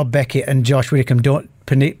think Rob Beckett and Josh Widdicombe don't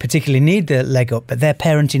particularly need the leg up, but their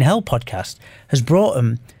Parenting Hell podcast has brought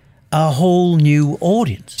them a whole new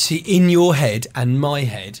audience. See, in your head and my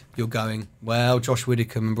head, you're going, well, Josh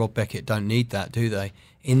Widdicombe and Rob Beckett don't need that, do they?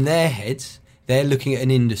 In their heads, they're looking at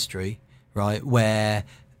an industry, right, where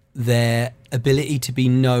their ability to be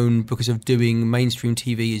known because of doing mainstream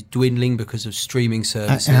TV is dwindling because of streaming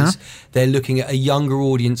services. They're looking at a younger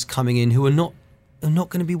audience coming in who are not are not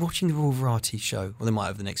going to be watching the Raw Variety show. Well, they might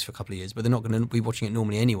over the next for a couple of years, but they're not going to be watching it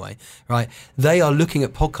normally anyway, right? They are looking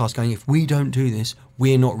at podcasts going, if we don't do this,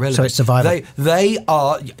 we're not relevant. So it's survival. They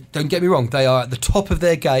are, don't get me wrong, they are at the top of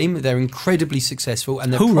their game. They're incredibly successful.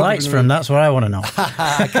 And Who writes for them? That's what I want to know.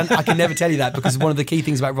 I can never tell you that, because one of the key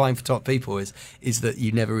things about writing for top people is that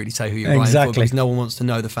you never really say who you're writing for, because no one wants to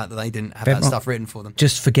know the fact that they didn't have that stuff written for them.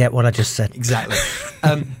 Just forget what I just said. Exactly.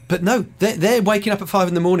 But no, they're waking up at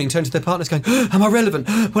 5 a.m, turning to their partners going, am I relevant?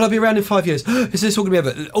 Will I be around in 5 years? Is this all going to be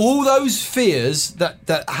ever? All those fears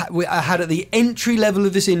that I had at the entry level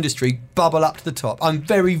of this industry bubble up to the top. I'm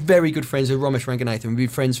very, very good friends with Ramesh Ranganathan. We've been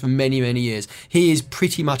friends for many, many years. He is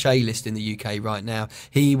pretty much A-list in the UK right now.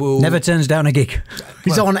 He will... Never turns down a gig.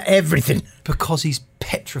 He's on everything. Because he's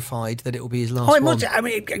petrified that it will be his last one. I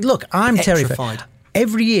mean, look, I'm Petrified. terrified.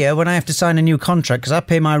 Every year when I have to sign a new contract, because I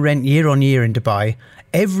pay my rent year on year in Dubai,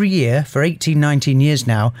 every year for 18, 19 years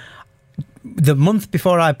now, the month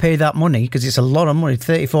before I pay that money, because it's a lot of money,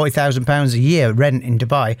 30,000, 40,000 pounds a year rent in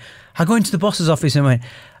Dubai, I go into the boss's office and went,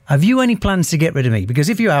 have you any plans to get rid of me? Because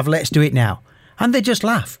if you have, let's do it now. And they just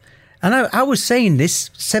laugh. And I was saying this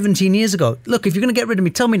 17 years ago. Look, if you're going to get rid of me,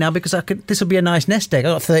 tell me now, because this will be a nice nest egg. I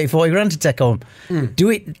got 30, 40 grand to take home. Do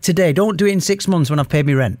it today. Don't do it in 6 months when I've paid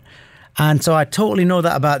me rent. And so I totally know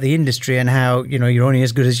that about the industry and how, you're only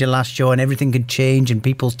as good as your last show and everything can change and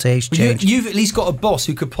people's taste change. You've at least got a boss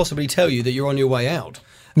who could possibly tell you that you're on your way out.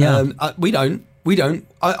 Yeah. We don't.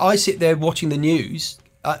 I sit there watching the news.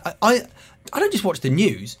 I don't just watch the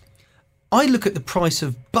news. I look at the price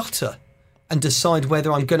of butter and decide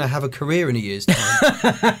whether I'm going to have a career in a year's time.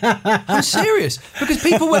 I'm serious. Because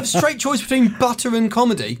people have straight choice between butter and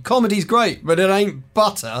comedy. Comedy's great, but it ain't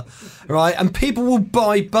butter, right? And people will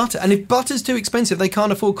buy butter. And if butter's too expensive, they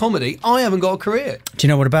can't afford comedy, I haven't got a career. Do you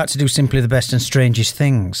know, we're about to do Simply the Best and Strangest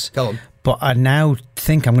Things. Go on. But I now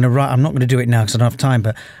think I'm going to write, I'm not going to do it now because I don't have time,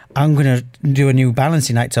 but I'm going to do a new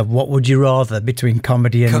balancing act of what would you rather between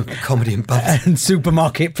comedy and butter and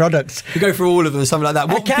supermarket products. You go for all of them, something like that.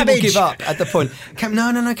 What would cabbage. people give up at the point?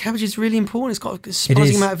 No, cabbage is really important. It's got a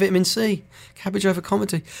surprising amount of vitamin C. Cabbage over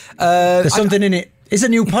comedy. There's something in it. It's a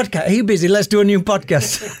new podcast. Are you busy? Let's do a new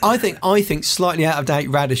podcast. I think slightly out of date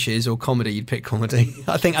radishes or comedy. You'd pick comedy.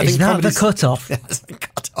 I think that the cut off? That's the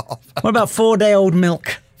cut off. What about 4-day-old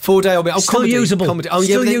milk? 4-day-old milk. Still comedy, usable. Comedy.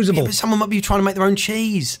 Still usable. But someone might be trying to make their own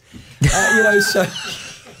cheese. So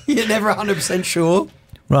you're never 100% sure.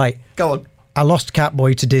 Right. Go on. I lost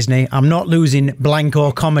Catboy to Disney. I'm not losing blank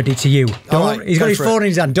or comedy to you. Right, he's got his phone in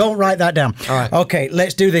his hand. Don't write that down. All right. Okay,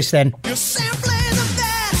 let's do this then. You're simply the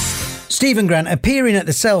best. Stephen Grant appearing at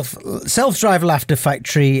the Self-Drive Laughter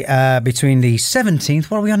Factory between the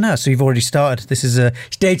 17th. What are we on now? So you've already started. This is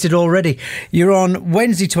it's dated already. You're on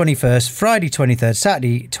Wednesday 21st, Friday 23rd,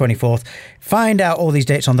 Saturday 24th. Find out all these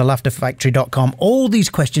dates on thelaughterfactory.com. All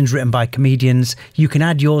these questions written by comedians. You can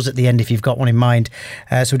add yours at the end if you've got one in mind.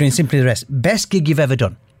 So we're doing Simply the Rest. Best gig you've ever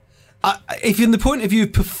done? If you're in the point of view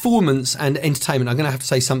of performance and entertainment, I'm going to have to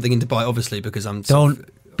say something in Dubai, obviously, because I'm...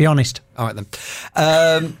 Be honest. All right, then.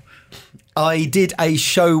 I did a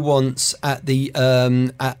show once at the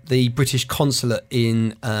British consulate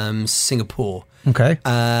in Singapore. Okay.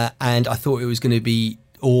 And I thought it was going to be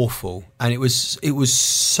awful, and it was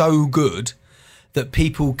so good that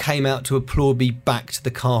people came out to applaud me back to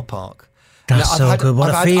the car park. That's so good. What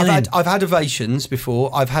a feeling. I've had ovations before.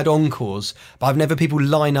 I've had encores, but I've never people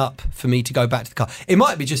line up for me to go back to the car. It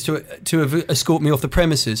might be just to have escort me off the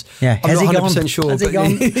premises. Yeah, I'm not 100% gone? sure. Has he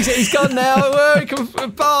gone? He's gone now.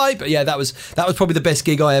 Bye. But yeah, that was probably the best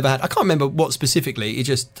gig I ever had. I can't remember what specifically. It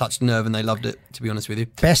just touched a nerve, and they loved it. To be honest with you.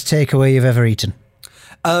 Best takeaway you've ever eaten?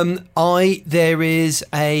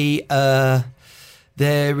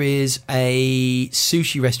 There is a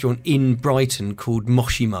sushi restaurant in Brighton called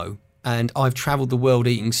Moshimo. And I've travelled the world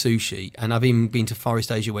eating sushi, and I've even been to Far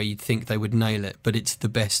East Asia where you'd think they would nail it, but it's the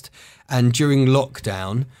best. And during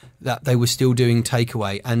lockdown, that they were still doing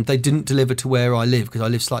takeaway, and they didn't deliver to where I live because I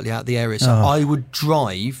live slightly out of the area. So I would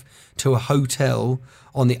drive to a hotel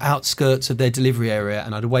on the outskirts of their delivery area,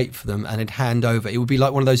 and I'd wait for them, and I'd hand over. It would be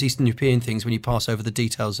like one of those Eastern European things when you pass over the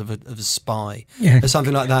details of a spy or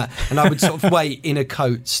something like that. And I would sort of wait in a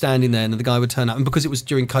coat, standing there, and the guy would turn up. And because it was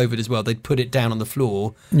during COVID as well, they'd put it down on the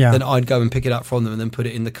floor. Yeah. Then I'd go and pick it up from them and then put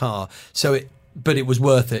it in the car. But it was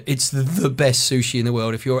worth it. It's the best sushi in the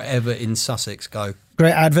world. If you're ever in Sussex, go.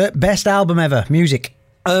 Great advert. Best album ever. Music.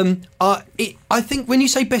 I think when you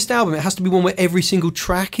say best album, it has to be one where every single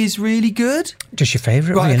track is really good. Just your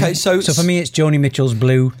favourite, right? Really, okay, so for me, it's Joni Mitchell's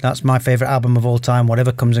Blue. That's my favourite album of all time.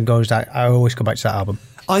 Whatever comes and goes, I always go back to that album.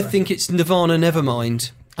 I think it's Nirvana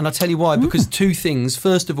Nevermind. And I'll tell you why, because two things.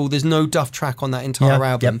 First of all, there's no Duff track on that entire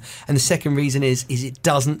album. Yep. And the second reason is it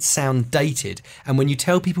doesn't sound dated. And when you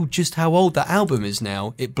tell people just how old that album is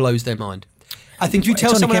now, it blows their mind. I think you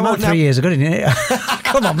tell It's only someone came how out old 3 now, years ago, didn't it?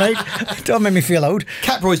 Come on, mate. Don't make me feel old.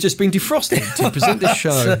 Catboy's just been defrosted to present this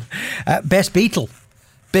show. Best Beatle.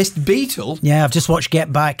 Best Beatle? Yeah, I've just watched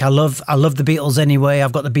Get Back. I love the Beatles anyway.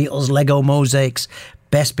 I've got the Beatles Lego mosaics.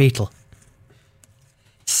 Best Beatle.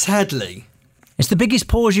 Sadly. It's the biggest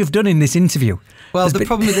pause you've done in this interview. Well, the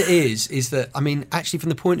problem with it is that, I mean, actually from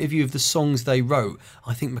the point of view of the songs they wrote,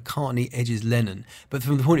 I think McCartney edges Lennon. But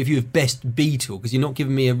from the point of view of best Beatle, because you're not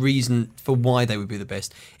giving me a reason for why they would be the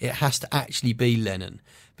best, it has to actually be Lennon.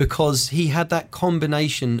 Because he had that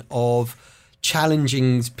combination of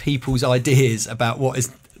challenging people's ideas about what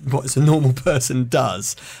a normal person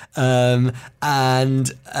does, and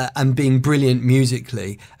being brilliant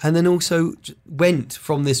musically, and then also went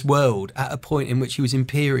from this world at a point in which he was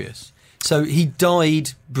imperious. So he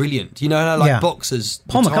died brilliant. You know how boxers...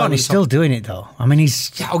 Paul McCartney's still doing it, though. I mean,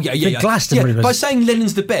 he's... Yeah. Glastonbury was... By saying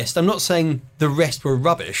Lennon's the best, I'm not saying the rest were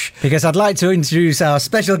rubbish. Because I'd like to introduce our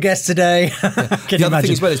special guest today. Can The you other imagine?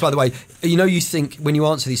 thing as well is, by the way, you think, when you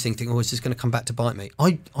answer these things, think, oh, is this going to come back to bite me?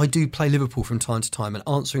 I do play Liverpool from time to time, and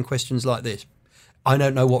answering questions like this, I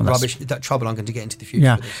don't know what that trouble I'm going to get into the future.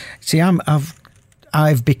 Yeah. with this. See,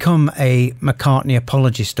 I've become a McCartney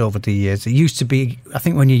apologist over the years. It used to be, I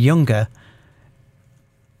think when you're younger,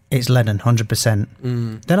 it's Lennon,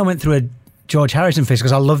 100%. Then I went through a George Harrison phase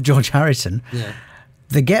because I love George Harrison. Yeah.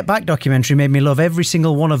 The Get Back documentary made me love every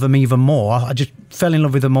single one of them even more. I just fell in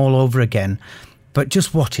love with them all over again. But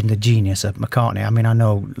just watching the genius of McCartney, I mean, I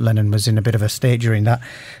know Lennon was in a bit of a state during that.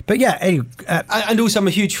 But yeah, anyway, And also, I'm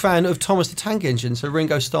a huge fan of Thomas the Tank Engine, so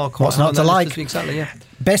Ringo Starr. What's not to like? Exactly, yeah.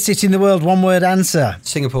 best city in the world, one word answer.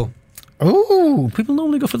 Singapore. Ooh, people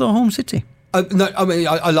normally go for their home city. No, I mean,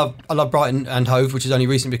 I love Brighton and Hove, which has only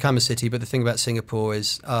recently become a city. But the thing about Singapore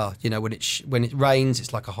is, when it rains,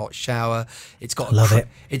 it's like a hot shower. It's got Love it.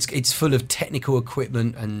 It's full of technical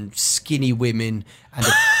equipment and skinny women and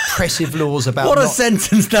oppressive laws about. What a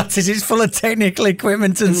sentence that is! It's full of technical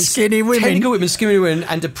equipment and skinny women. Technical women, skinny women,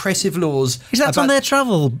 and oppressive laws. Is that on about- their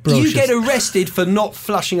travel brochures? You get arrested for not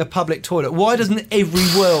flushing a public toilet. Why doesn't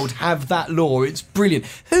every world have that law? It's brilliant.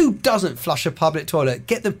 Who doesn't flush a public toilet?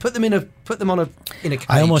 Put them on a cage.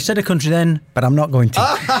 I almost said a country then, but I'm not going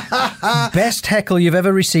to. Best heckle you've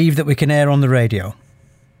ever received that we can air on the radio?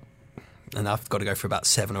 And I've got to go for about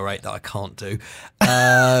 7 or 8 that I can't do.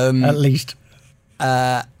 At least.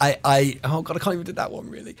 I can't even do that one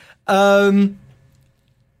really.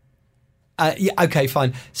 Yeah, okay,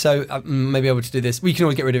 fine. So maybe I would do this. We can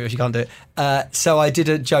always get rid of it if you can't do it. So I did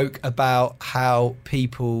a joke about how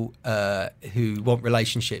people who want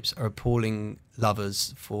relationships are appalling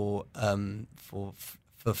lovers for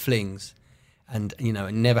flings, and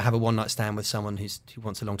and never have a one night stand with someone who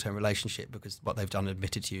wants a long term relationship, because what they've done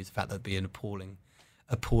admitted to you is the fact they'd be an appalling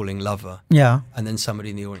lover. Yeah. And then somebody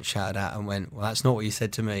in the audience shouted out and went, "Well, that's not what you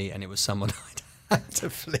said to me," and it was someone I'd had to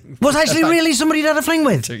fling. Was actually really somebody you'd had a fling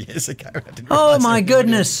with? 2 years ago. I didn't Oh realise my it.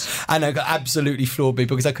 goodness. And I got absolutely floored me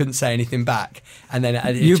because I couldn't say anything back. And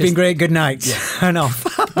then You've been great. Good night. Yeah. I know.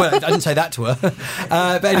 Well, I didn't say that to her.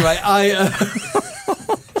 But anyway,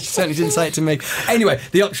 she certainly didn't say it to me. Anyway,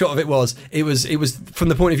 the upshot of it was from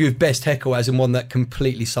the point of view of best heckle, as in one that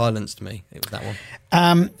completely silenced me. It was that one.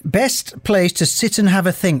 Best place to sit and have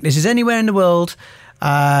a think. This is anywhere in the world.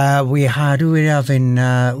 Who's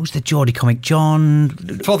the Geordie comic? John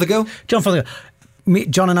Fothergill? John Fothergill.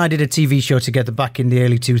 John and I did a TV show together back in the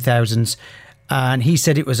early 2000s, and he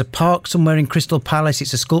said it was a park somewhere in Crystal Palace.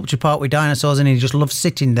 It's a sculpture park with dinosaurs, and he just loves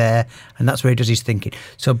sitting there, and that's where he does his thinking.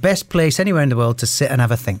 So best place anywhere in the world to sit and have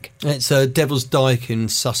a think. It's Devil's Dyke in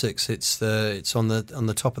Sussex. It's on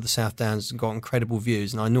the top of the South Downs and got incredible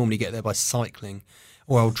views, and I normally get there by cycling.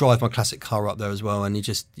 Or I'll drive my classic car up there as well. And and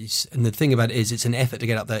the thing about it is, it's an effort to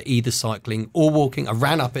get up there, either cycling or walking. I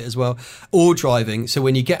ran up it as well, or driving. So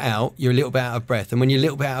when you get out, you're a little bit out of breath. And when you're a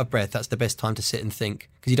little bit out of breath, that's the best time to sit and think,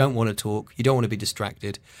 because you don't want to talk, you don't want to be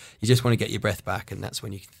distracted, you just want to get your breath back, and that's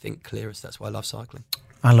when you think clearest. That's why I love cycling.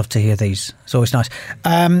 I love to hear these. It's always nice.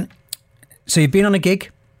 So you've been on a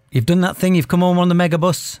gig, you've done that thing, you've come home on the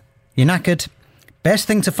megabus, you're knackered. Best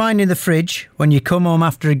thing to find in the fridge when you come home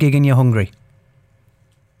after a gig and you're hungry?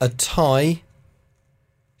 A Thai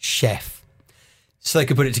chef. So they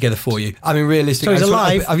could put it together for you. I mean, realistically, So he's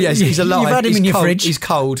alive. Yes, he's alive. You've had him He's in your cold. fridge. He's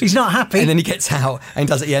cold. He's not happy. And then he gets out and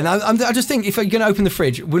does it. Yeah. No, I just think if you're going to open the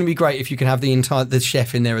fridge, wouldn't it be great if you can have the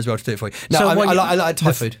chef in there as well to do it for you? No, So I like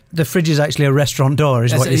Thai food. The fridge is actually a restaurant door,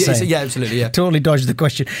 is what you're saying. Yeah, absolutely. Yeah. Totally dodged the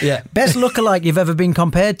question. Yeah. Best lookalike you've ever been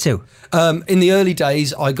compared to? In the early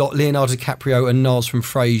days, I got Leonardo DiCaprio and Nas from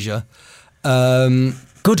Frasier.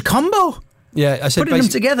 Good combo. Yeah, I said Putting them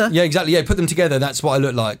together. Yeah, exactly. Yeah, put them together. That's what I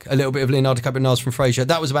look like. A little bit of Leonardo DiCaprio and Nas from Frasier.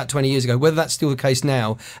 That was about 20 years ago. Whether that's still the case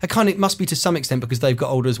now, it must be to some extent because they've got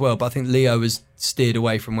older as well. But I think Leo has steered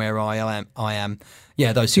away from where I am.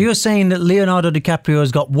 Yeah, those. So you're saying that Leonardo DiCaprio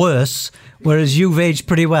has got worse, whereas you've aged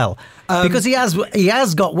pretty well. Because he has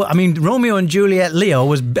got. I mean, Romeo and Juliet. Leo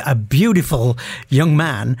was a beautiful young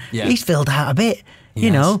man. Yeah. He's filled out a bit. You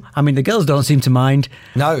Yes. know, I mean, the girls don't seem to mind.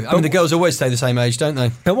 No, I mean the girls always stay the same age, don't they?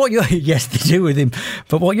 But what you're yes, they do with him.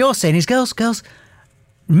 But what you're saying is, girls,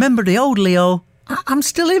 remember the old Leo? I'm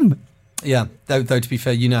still him. Yeah. Though to be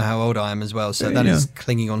fair, you know how old I am as well, so that is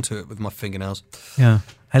clinging onto it with my fingernails. Yeah.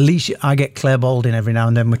 At least I get Claire Balding every now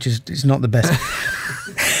and then, which is not the best.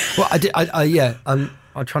 Well,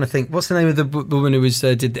 I'm trying to think. What's the name of the woman who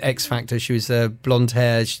did the X Factor? She was blonde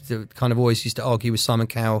hair. She kind of always used to argue with Simon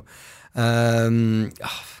Cowell. I've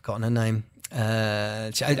forgotten her name.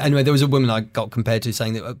 Anyway, there was a woman I got compared to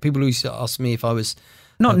saying that people who used to ask me if I was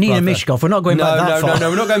Not Nina Mishkov. We're not going back that far. No,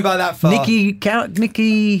 we're not going back that far.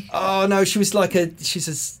 Nikki. Oh no, she's like a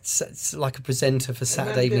presenter for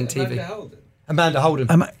Saturday evening TV. Amanda Holden.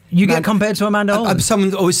 You get compared to Amanda Holden?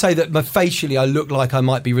 Someone always say that facially I look like I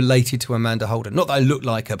might be related to Amanda Holden. Not that I look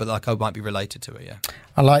like her, but like I might be related to her. Yeah.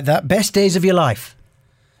 I like that. Best days of your life.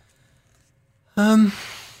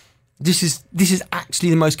 This is actually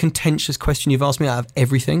the most contentious question you've asked me out of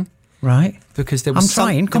everything. Right. Because there was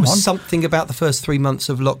Come on. something about the first 3 months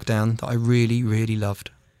of lockdown that I really, really loved.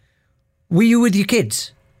 Were you with your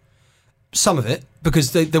kids? Some of it,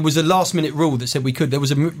 because there was a last-minute rule that said we could. There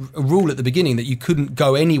was a rule at the beginning that you couldn't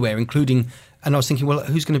go anywhere, including... And I was thinking, well,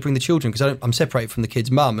 who's going to bring the children? Because I'm separated from the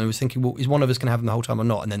kid's mum. And I was thinking, well, is one of us going to have them the whole time or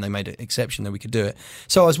not? And then they made an exception that we could do it.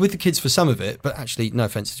 So I was with the kids for some of it, but actually, no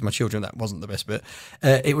offence to my children, that wasn't the best bit.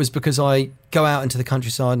 It was because I go out into the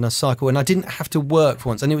countryside and I cycle, and I didn't have to work for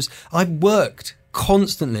once. And I worked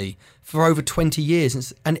constantly for over 20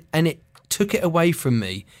 years, and it took it away from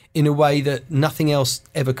me in a way that nothing else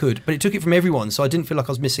ever could. But it took it from everyone, so I didn't feel like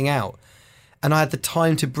I was missing out. And I had the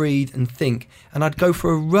time to breathe and think. And I'd go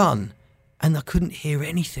for a run, and I couldn't hear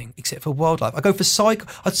anything except for wildlife. I'd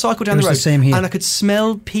cycle down the road, same here. and I could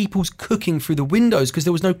smell people's cooking through the windows because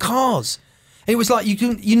there was no cars. It was like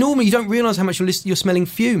you normally don't realise how much you're smelling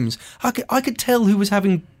fumes. I could tell who was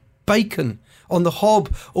having bacon on the hob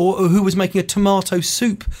or who was making a tomato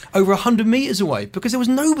soup over 100 metres away because there was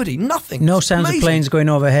nobody, nothing. No sounds of planes going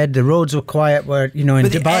overhead. The roads were quiet. Where in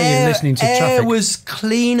Dubai you're listening to traffic. Air was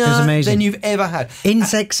cleaner than you've ever had.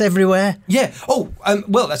 Insects everywhere. Yeah. Oh,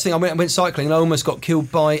 well, that's the thing. I went cycling and I almost got killed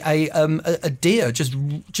by a deer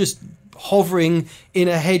just hovering in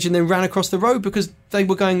a hedge and then ran across the road because they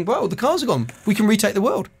were going, well, the cars are gone. We can retake the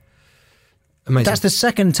world. Amazing. That's the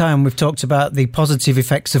second time we've talked about the positive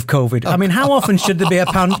effects of COVID. I mean, how often should there be a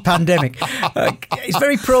pandemic? It's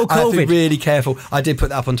very pro-COVID. I have to be really careful. I did put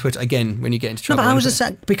that up on Twitter again when you get into trouble. No, but I was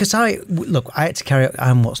because I had to carry out.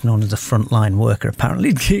 I'm what's known as a frontline worker.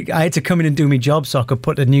 Apparently, I had to come in and do my job so I could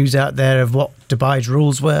put the news out there of what Dubai's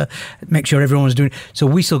rules were, make sure everyone was doing. So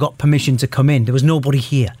we still got permission to come in. There was nobody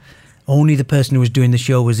here. Only the person who was doing the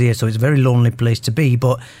show was here. So it's a very lonely place to be.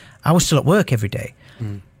 But I was still at work every day.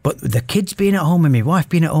 But the kids being at home and my wife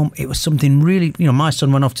being at home, it was something really. My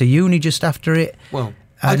son went off to uni just after it. Well,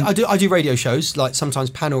 I do radio shows, like sometimes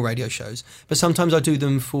panel radio shows, but sometimes I do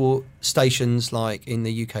them for stations like in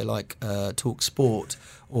the UK, like Talk Sport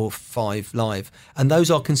or 5 Live, and those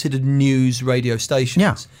are considered news radio stations.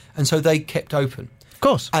 Yeah. And so they kept open. Of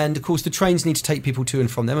course. And of course, the trains need to take people to and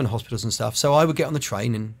from them and hospitals and stuff. So I would get on the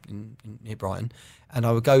train in near Brighton, and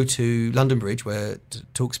I would go to London Bridge where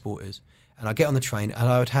Talk Sport is. And I'd get on the train and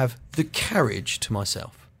I would have the carriage to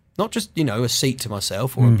myself. Not just, a seat to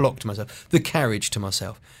myself or a block to myself. The carriage to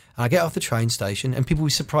myself. And I'd get off the train station and people would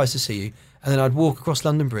be surprised to see you. And then I'd walk across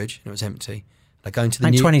London Bridge and it was empty. I'd go into the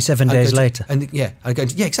 27 days later. I'd go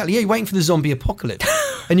into, exactly. Yeah, you're waiting for the zombie apocalypse.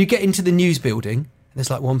 And you get into the news building and there's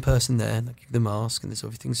like one person there and they give the mask and there's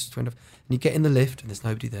everything's turned off. And you get in the lift and there's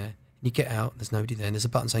nobody there. And you get out, there's nobody there, and there's a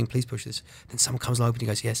button saying, please push this. Then someone comes along and he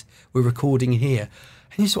goes, yes, we're recording here.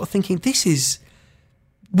 And you're sort of thinking,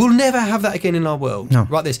 we'll never have that again in our world. No.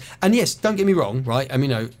 Right, this. And yes, don't get me wrong, right? I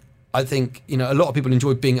mean, I think, a lot of people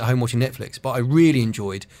enjoyed being at home watching Netflix, but I really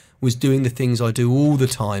enjoyed was doing the things I do all the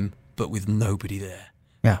time, but with nobody there.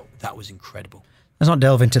 Yeah. That was incredible. Let's not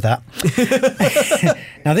delve into that.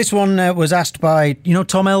 Now, this one was asked by,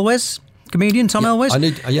 Tom Elwes, comedian Tom Elwes.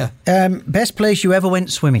 Best place you ever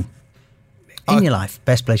went swimming in your life?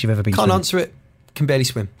 Best place you've ever been Can't swimming? answer it. Can barely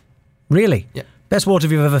swim. Really? Yeah. Best water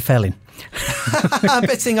you've ever fell in?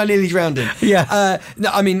 Best thing I nearly drowned in. Yeah. No,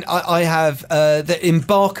 I mean, I have in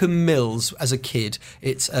Barkham Mills as a kid.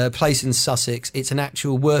 It's a place in Sussex. It's an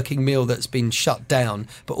actual working mill that's been shut down,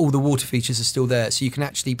 but all the water features are still there. So you can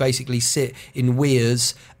actually basically sit in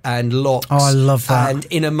weirs and locks. Oh, I love that. And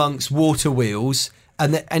in amongst water wheels.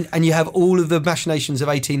 And you have all of the machinations of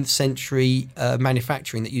 18th century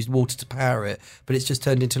manufacturing that used water to power it, but it's just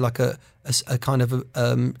turned into like a kind of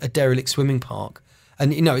a derelict swimming park.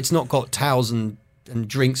 And, it's not got towels and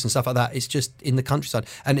drinks and stuff like that. It's just in the countryside.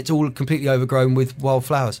 And it's all completely overgrown with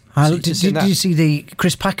wildflowers. Did you see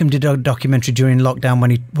Chris Packham did a documentary during lockdown when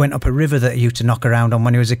he went up a river that he used to knock around on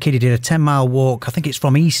when he was a kid? He did a 10-mile walk. I think it's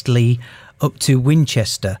from Eastleigh up to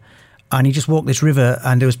Winchester. And he just walked this river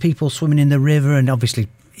and there was people swimming in the river, and obviously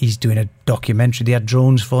he's doing a documentary. They had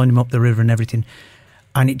drones following him up the river and everything.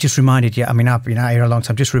 And it just reminded you, I mean, I've been out here a long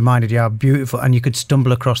time, just reminded you how beautiful, and you could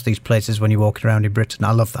stumble across these places when you're walking around in Britain.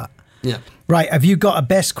 I love that. Yeah. Right, have you got a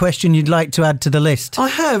best question you'd like to add to the list? I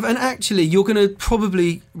have, and actually you're going to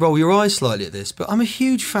probably roll your eyes slightly at this, but I'm a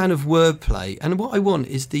huge fan of wordplay, and what I want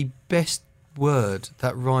is the best word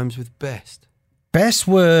that rhymes with best. Best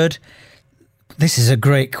word... This is a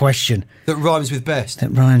great question. That rhymes with best. That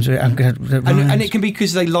rhymes with... And it can be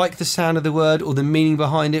because they like the sound of the word or the meaning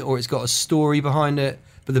behind it, or it's got a story behind it.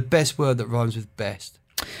 But the best word that rhymes with best.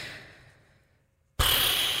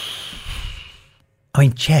 I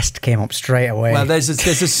mean, chest came up straight away. Well, there's a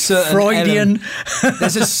certain... Freudian.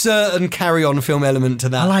 There's a certain carry-on film element to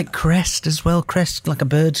that. I like crest as well. Crest, like a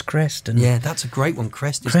bird's crest. And yeah, that's a great one.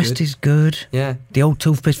 Crest is good. Crest is good. Yeah. The old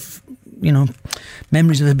toothpaste...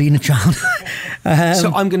 memories of being a child.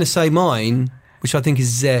 So I'm going to say mine, which I think is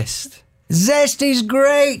zest. Zest is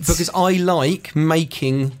great. Because I like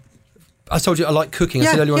making... I told you I like cooking. I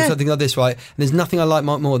said earlier on something like this, right? And there's nothing I like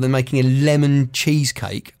more than making a lemon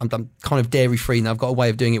cheesecake. I'm kind of dairy-free now. I've got a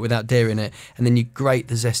way of doing it without dairy in it. And then you grate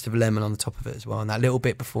the zest of lemon on the top of it as well. And that little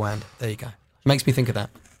bit beforehand. There you go. Makes me think of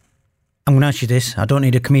that. I'm going to ask you this. I don't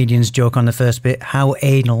need a comedian's joke on the first bit. How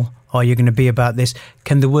anal are you going to be about this?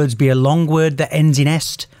 Can the words be a long word that ends in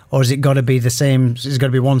est? Or has it got to be the same? It's got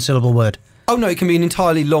to be one syllable word? Oh, no, it can be an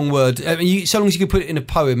entirely long word. I mean, so long as you could put it in a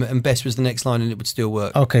poem and best was the next line and it would still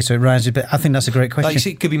work. Okay, so it rhymes a bit. I think that's a great question. Like you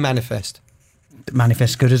see, it could be manifest.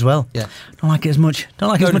 Manifest's good as well. Yeah. Don't like it as much.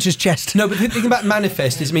 As much as chest. No, but the thing about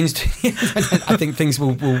manifest is it means... I think things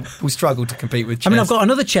will struggle to compete with chest. I mean, I've got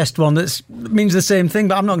another chest one that means the same thing,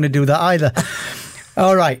 but I'm not going to do that either.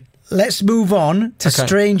 All right, let's move on to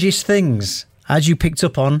strangest things. As you picked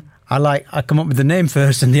up on, I come up with the name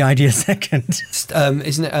first and the idea second.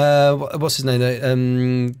 Isn't it? What's his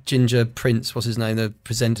name? Ginger Prince. What's his name? The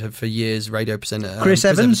presenter for years, radio presenter. Chris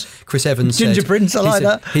Evans. Chris Evans. Ginger Prince. I like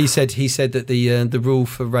that. He said that the rule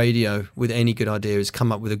for radio with any good idea is come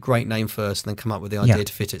up with a great name first, and then come up with the idea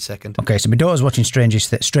to fit it second. Okay, so my daughter's watching Stranger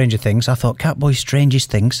Things. I thought, Catboy, Strangest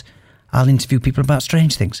Things. I'll interview people about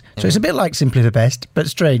strange things. So it's a bit like Simply the Best, but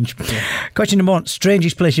strange. Yeah. Question number 1: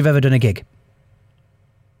 strangest place you've ever done a gig?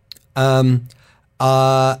 In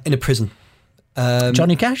a prison.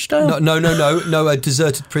 Johnny Cash style? No, a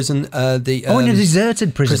deserted prison. In a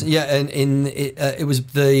deserted prison. Yeah, and it was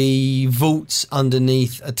the vaults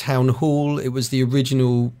underneath a town hall. It was the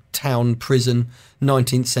original town prison,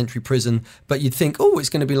 19th century prison. But you'd think, it's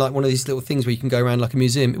going to be like one of these little things where you can go around like a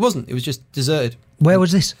museum. It wasn't. It was just deserted. Where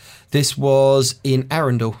was this? This was in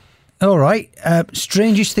Arundel. All right.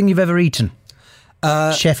 Strangest thing you've ever eaten?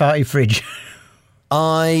 Chef out of your fridge.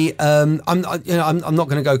 I'm not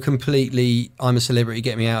going to go completely. I'm a celebrity.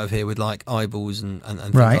 Get me out of here with like eyeballs and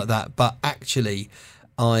things like that. But actually,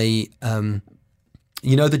 the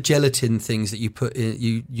gelatin things that you put in,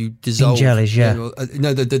 you dissolve in jellies. Yeah.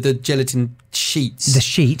 The gelatin sheets. The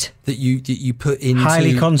sheet that you put into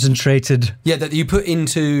highly concentrated. Yeah, that you put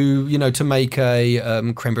into to make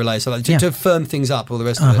a creme brulee, so like to firm things up, all the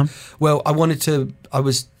rest of it. Well, I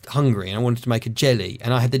was hungry and I wanted to make a jelly,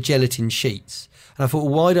 and I had the gelatin sheets. And I thought,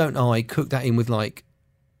 well, why don't I cook that in with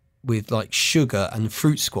sugar and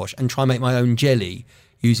fruit squash and try and make my own jelly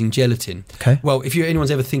using gelatin? Okay. Well, if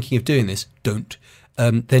anyone's ever thinking of doing this, don't.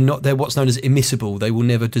 They're what's known as immiscible. They will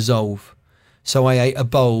never dissolve. So I ate a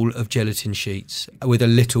bowl of gelatin sheets with a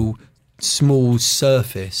little small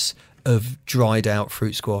surface of dried out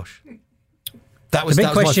fruit squash. The big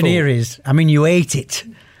question here is, you ate it.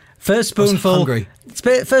 First spoonful. Hungry.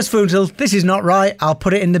 First spoonful. This is not right. I'll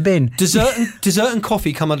put it in the bin. Dessert and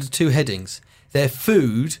coffee come under two headings. They're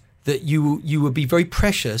food that you would be very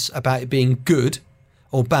precious about it being good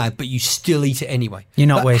or bad, but you still eat it anyway. You're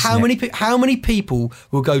not Like, wasting it. How many people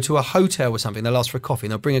will go to a hotel or something, they'll ask for a coffee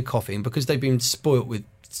and they'll bring a coffee, and because they've been spoilt with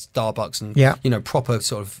Starbucks and Yeah. proper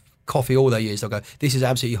sort of coffee all their years, they'll go, this is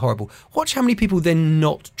absolutely horrible. Watch how many people then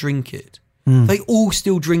not drink it. They all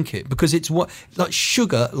still drink it because it's like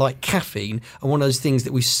sugar, like caffeine, are one of those things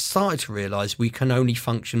that we started to realise we can only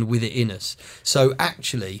function with it in us. So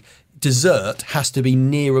actually, dessert has to be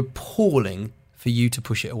near appalling for you to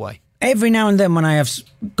push it away. Every now and then when I have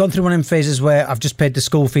gone through one of them phases where I've just paid the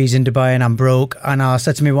school fees in Dubai and I'm broke, and I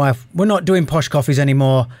said to my wife, we're not doing posh coffees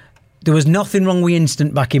anymore. There was nothing wrong with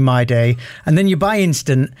instant back in my day. And then you buy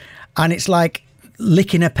instant and it's like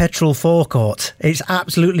licking a petrol forecourt. It's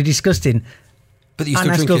absolutely disgusting. But you And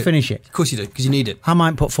still I drink still it. finish it. Of course you do, because you need it. I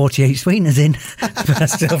might put 48 sweeteners in, but I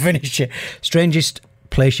still finish it. Strangest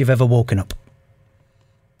place you've ever woken up?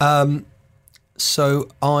 So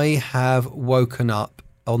I have woken up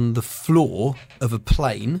on the floor of a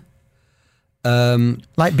plane.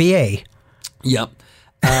 Like BA? Yep.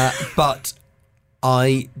 But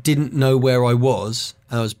I didn't know where I was.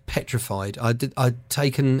 I was petrified. I'd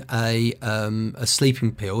taken a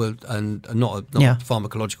sleeping pill, and not a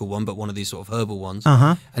pharmacological one, but one of these sort of herbal ones,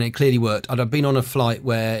 and it clearly worked. I'd been on a flight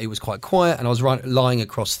where it was quite quiet, and I was lying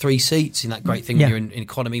across 3 seats in that great thing when you're in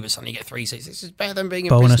economy, but suddenly you get 3 seats. This is better than being in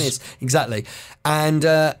Bonus. business. Exactly. And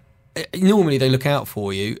normally they look out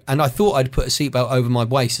for you, and I thought I'd put a seatbelt over my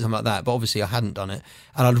waist or something like that, but obviously I hadn't done it,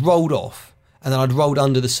 and I'd rolled off, and then I'd rolled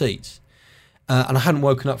under the seats, and I hadn't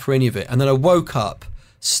woken up for any of it, and then I woke up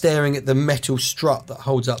staring at the metal strut that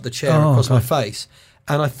holds up the chair across my face,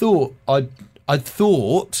 and I thought I'd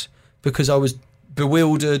thought, because I was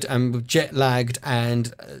bewildered and jet lagged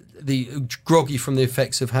and the groggy from the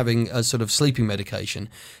effects of having a sort of sleeping medication,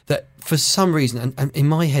 that for some reason, and in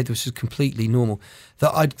my head this was completely normal,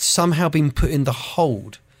 that I'd somehow been put in the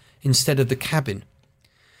hold instead of the cabin.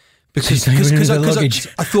 Because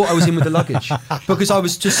I thought I was in with the luggage,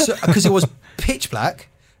 because it was pitch black.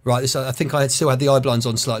 Right, so I think I still had the eye blinds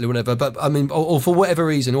on slightly, whatever. But I mean, or for whatever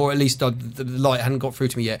reason, or at least the light hadn't got through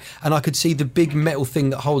to me yet, and I could see the big metal thing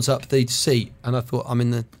that holds up the seat, and I thought I'm in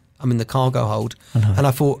the cargo hold, and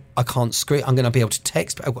I thought I can't scream. I'm going to be able to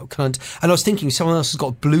text. And I was thinking, someone else has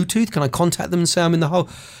got Bluetooth. Can I contact them and say I'm in the hole?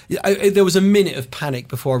 There was a minute of panic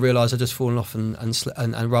before I realised I'd just fallen off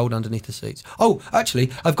and rolled underneath the seats. Oh,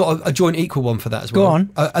 actually, I've got a joint equal one for that as well. Go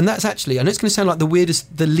on. And that's actually, and it's going to sound like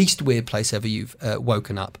the least weird place ever you've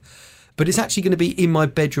woken up, but it's actually going to be in my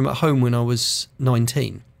bedroom at home when I was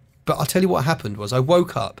 19. But I'll tell you what happened was I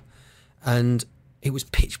woke up and it was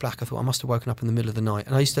pitch black. I thought I must have woken up in the middle of the night.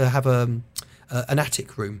 And I used to have an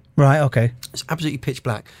attic room. Right, okay. It's absolutely pitch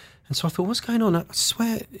black. And so I thought, what's going on? I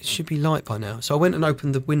swear it should be light by now. So I went and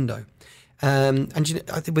opened the window. And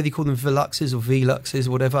I think whether you call them Veluxes or Veluxes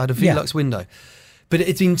or whatever, I had a Velux window. But it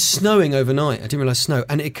had been snowing overnight. I didn't realise snow.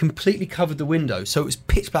 And it completely covered the window. So it was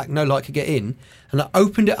pitch black, no light could get in. And I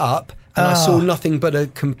opened it up and I saw nothing but a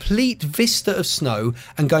complete vista of snow,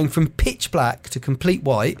 and going from pitch black to complete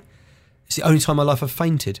white. It's the only time in my life I've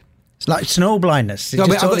fainted. It's like snow blindness. I've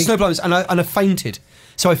got snow blindness, and I fainted.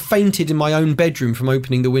 So I fainted in my own bedroom from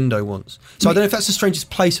opening the window once. So I don't know if that's the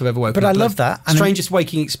strangest place I've ever woken up. But I love that. Strangest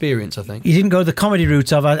waking experience, I think. You didn't go the comedy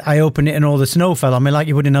route of I opened it and all the snow fell on me like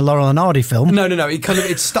you would in a Laurel and Hardy film. No.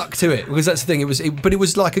 It stuck to it, because that's the thing. But it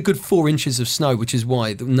was like a good 4 inches of snow, which is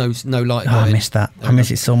why no light. I miss that. I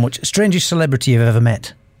miss it so much. Strangest celebrity you've ever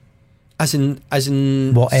met? As in,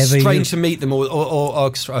 whatever strange to meet them, or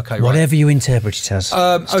okay, right. Whatever you interpret it as.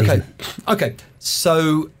 Okay.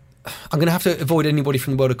 So I'm going to have to avoid anybody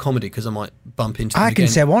from the world of comedy because I might bump into them I can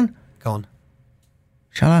again. say one. Go on.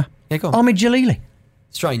 Shall I? Yeah, go on. Omid Jalili.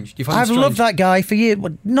 Strange. Do you find it I've strange? loved that guy for years.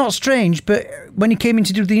 Well, not strange, but when he came in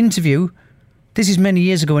to do the interview, this is many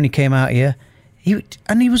years ago when he came out here, he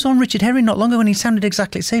was on Richard Herring not long ago and he sounded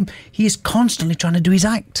exactly the same. He is constantly trying to do his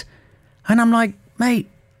act. And I'm like, mate,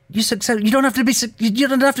 you don't have to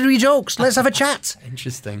do your jokes. Let's have a chat.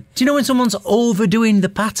 Interesting. Do you know when someone's overdoing the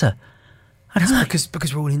patter? I don't know.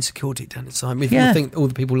 Because we're all insecure deep down inside. We think all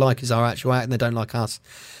the people like is our actual act and they don't like us.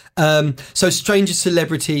 So strangest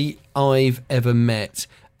celebrity I've ever met.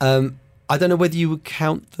 I don't know whether you would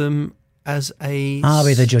count them as a... I'll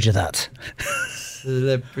be the judge of that.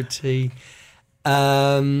 Celebrity.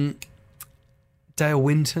 Dale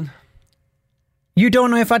Winton. You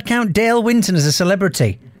don't know if I'd count Dale Winton as a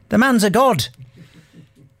celebrity. The man's a god.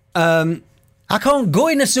 I can't go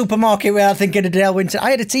in a supermarket without thinking of Dale Winton.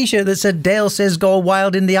 I had a T-shirt that said "Dale says go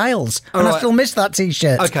wild in the aisles," and I still miss that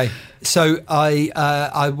T-shirt. Okay, so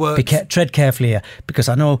I worked... Tread carefully here, because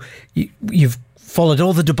I know you've followed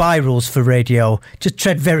all the Dubai rules for radio. Just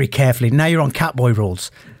tread very carefully. Now you're on Catboy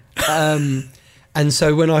rules. And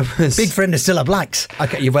so when I was Big friend of Cilla Black's.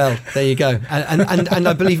 okay, well, there you go. And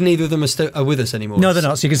I believe neither of them are with us anymore. No, they're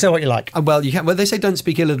not. So you can say what you like. Well, you can. Well, they say don't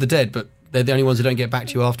speak ill of the dead, but they're the only ones who don't get back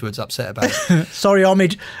to you afterwards, upset about it. Sorry,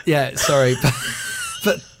 Homage. Yeah, sorry,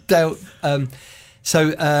 but Dale.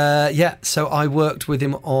 So I worked with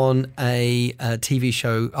him on a TV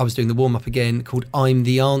show. I was doing the warm up again called I'm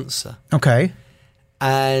the Answer. Okay.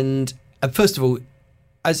 And first of all,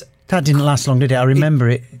 That didn't last long, did it? I remember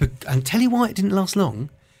it. And tell you why it didn't last long,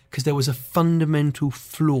 because there was a fundamental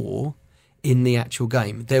flaw in the actual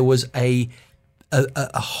game. There was a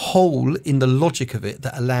hole in the logic of it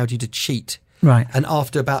that allowed you to cheat. Right. And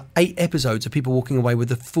after about 8 episodes of people walking away with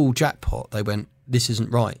the full jackpot, they went, "This isn't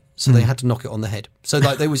right." So they had to knock it on the head. So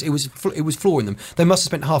like it was flooring them. They must have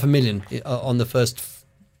spent $500,000 on the first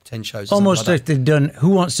 10 shows. Almost like like they've done Who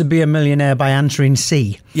Wants to Be a Millionaire by answering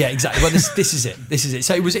C. Yeah, exactly. Well, this is it. This is it.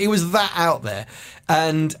 So it was that out there,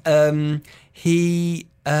 and he.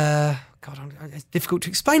 God, it's difficult to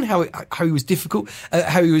explain how he was difficult,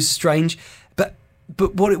 how he was strange, but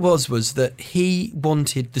what it was that he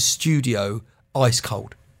wanted the studio ice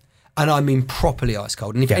cold, and I mean properly ice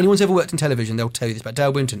cold. And if anyone's ever worked in television, they'll tell you this about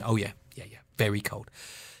Dale Winton. Oh yeah, very cold.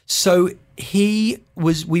 So we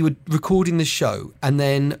were recording the show, and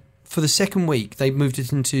then for the second week, they moved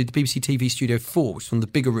it into the BBC TV Studio 4, which is one of the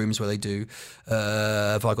bigger rooms where they do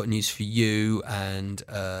Have I Got News for You, and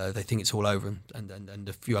They Think It's All Over, and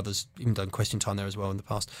a few others, even done Question Time there as well in the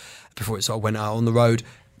past, before it sort of went out on the road.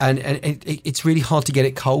 And it's really hard to get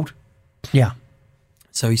it cold. Yeah.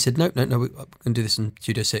 So he said, no, we're going to do this in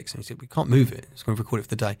Studio 6. And he said, we can't move it. It's going to record it for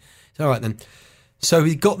the day. So, all right then. So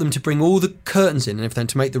he got them to bring all the curtains in and everything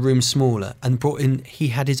to make the room smaller, and he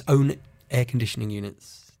had his own air conditioning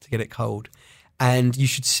units to get it cold. And you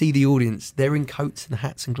should see the audience. They're in coats and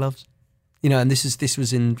hats and gloves. You know, and this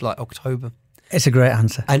was in like October. It's a great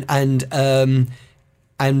answer. And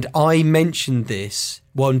I mentioned this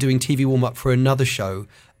while I'm doing TV warm-up for another show,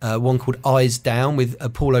 one called Eyes Down with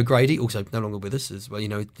Paul O'Grady, also no longer with us as well, you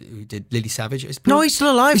know, who did Lily Savage. No, he's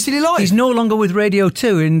still alive. He's still alive. He's no longer with Radio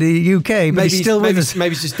 2 in the UK, but he's still with us.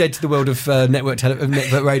 Maybe he's just dead to the world of network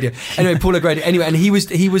radio. Anyway, Paul O'Grady. Anyway, and he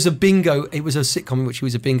was a bingo. It was a sitcom in which he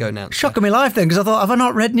was a bingo announcer. Shock of my life then, because I thought, have I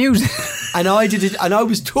not read news? And I did it, and I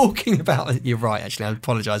was talking about it. You're right, actually. I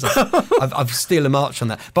apologise. I've still a march on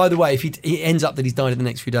that. By the way, if he ends up that he's died in the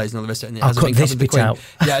next few days and all the rest of it, and it I'll hasn't cut been this covered with bit out.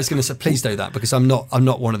 Yeah, I was going to say, please do that, because I'm not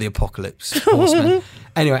one of the apocalypse horsemen.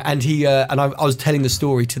 Anyway, and I was telling the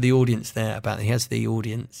story to the audience there about he has the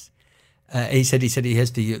audience. He said he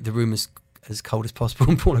has the room as cold as possible,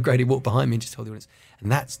 and Paul O'Grady walked behind me and just told the audience, and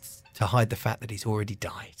that's to hide the fact that he's already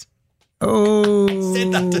died. Oh.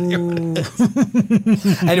 Said that to the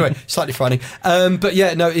audience. Anyway, slightly frightening. But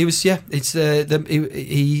yeah, no, it was, it's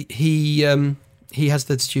he has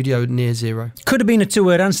the studio near zero. Could have been a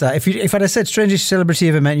 2-word answer. If I'd have said strangest celebrity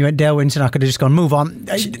you ever met, and you went Dale Winton, I could have just gone, move on.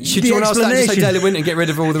 Should you want to ask that and just say Dale Winton and get rid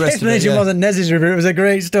of all the rest of it? The explanation wasn't necessary, but it was a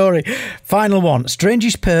great story. Final one.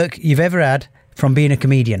 Strangest perk you've ever had from being a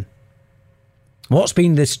comedian? What's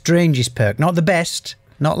been the strangest perk? Not the best.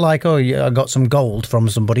 Not like, I got some gold from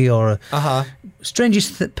somebody, or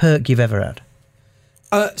strangest perk you've ever had.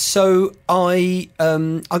 So I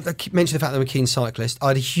mentioned the fact that I'm a keen cyclist. I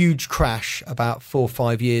had a huge crash about 4 or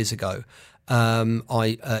 5 years ago.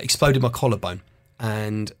 I exploded my collarbone.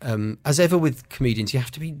 And as ever with comedians, you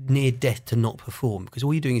have to be near death to not perform, because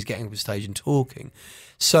all you're doing is getting up on stage and talking.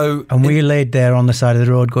 And we laid there on the side of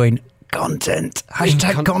the road going, content,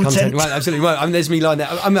 hashtag content. Right, absolutely. Well, there's me lying there.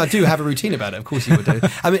 I do have a routine about it. Of course you would do.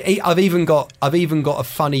 I mean, I've even got a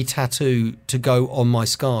funny tattoo to go on my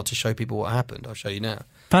scar to show people what happened. I'll show you now.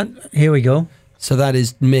 Here we go. So that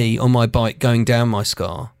is me on my bike going down my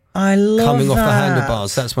scar. I love coming that. off the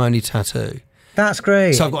handlebars. That's my only tattoo. That's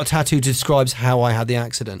great. So I've got a tattoo that describes how I had the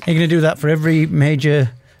accident. Are you going to do that for every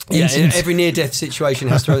major... Yeah, every near-death situation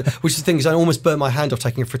has to. Which is the thing, is I almost burnt my hand off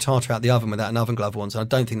taking a frittata out the oven without an oven glove once, and I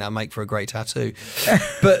don't think that would make for a great tattoo.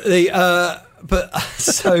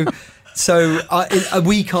 So a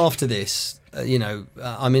week after this,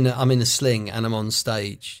 I'm in a sling and I'm on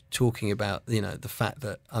stage talking about the fact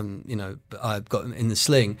that I've got in the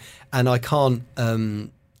sling and I can't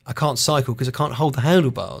cycle because I can't hold the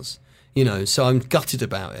handlebars. So I'm gutted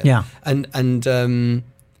about it. Yeah,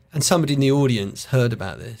 and somebody in the audience heard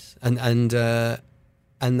about this, and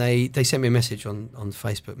they sent me a message on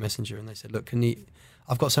Facebook Messenger, and they said, "Look,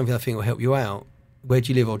 I've got something I think will help you out. Where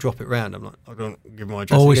do you live? I'll drop it round." I'm like, "I don't give my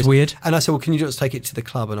address." Always weird. And I said, "Well, can you just take it to the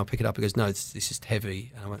club and I'll pick it up?" He goes, "No, this is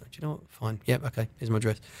heavy." And I went, "Do you know what? Fine. Yep, okay. Here's my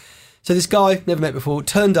address." So this guy, never met before,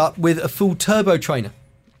 turned up with a full turbo trainer.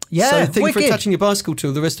 Yeah, so thing wicked. for attaching your bicycle to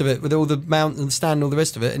all the rest of it, with all the mount and the stand and all the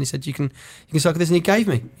rest of it. And he said, you can cycle this, and he gave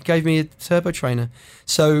me a turbo trainer.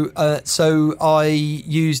 So I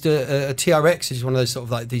used a TRX, which is one of those sort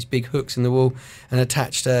of like these big hooks in the wall, and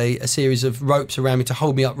attached a series of ropes around me to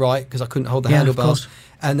hold me upright because I couldn't hold the handlebars.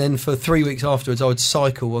 And then for 3 weeks afterwards, I would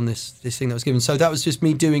cycle on this thing that was given. So that was just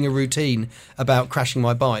me doing a routine about crashing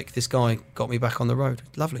my bike. This guy got me back on the road.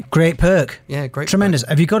 Lovely. Great perk. Yeah, great. Tremendous. Perk.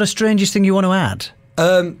 Have you got a strangest thing you want to add?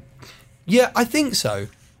 Yeah, I think so.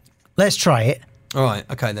 Let's try it. All right,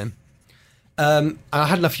 okay then. I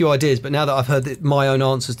had a few ideas, but now that I've heard my own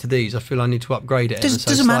answers to these, I feel I need to upgrade it.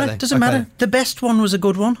 Doesn't matter. Doesn't matter. The best one was a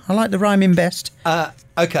good one. I like the rhyming best.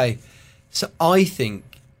 Okay, so I think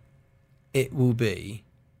it will be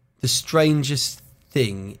the strangest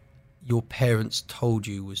thing your parents told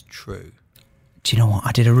you was true. Do you know what?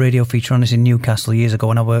 I did a radio feature on this in Newcastle years ago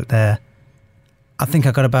when I worked there. I think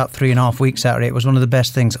I got about 3.5 weeks out of it. It was one of the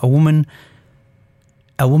best things. A woman,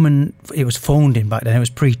 it was phoned in back then, it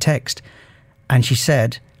was pre-text, and she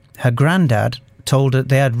said her granddad told her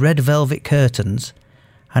they had red velvet curtains,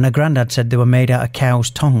 and her granddad said they were made out of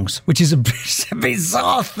cows' tongues, which is a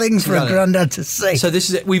bizarre thing for a granddad to say. So this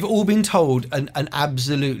is it. We've all been told an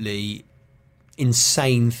absolutely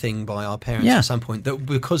insane thing by our parents at some point, that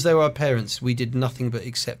because they were our parents, we did nothing but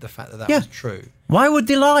accept the fact that was true. Why would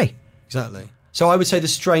they lie? Exactly. So I would say the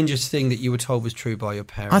strangest thing that you were told was true by your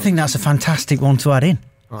parents. I think that's a fantastic one to add in.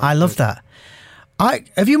 Right, I love that.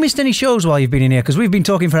 Have you missed any shows while you've been in here? Because we've been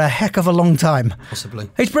talking for a heck of a long time. Possibly.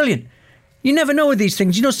 It's brilliant. You never know with these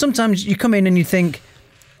things. You know, sometimes you come in and you think,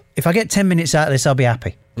 if I get 10 minutes out of this, I'll be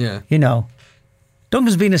happy. Yeah. You know.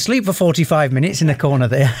 Duncan's been asleep for 45 minutes in the corner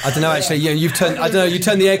there. I don't know, actually. You turned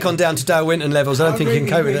the aircon down to Dale Winton levels. I don't think you can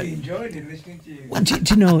cope with it. Enjoyed it listening to you. Well, do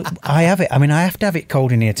you know, I have it. I mean, I have to have it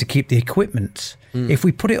cold in here to keep the equipment. If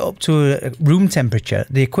we put it up to a room temperature,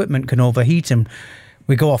 the equipment can overheat and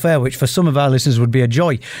we go off air, which for some of our listeners would be a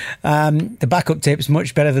joy. The backup tape's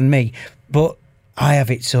much better than me, but I have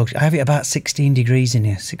it about 16 degrees in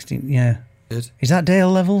here. 16, yeah. Good. Is that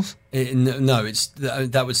Dale levels? No,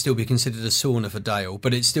 that would still be considered a sauna for Dale,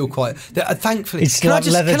 but it's still quite. Thankfully, it's still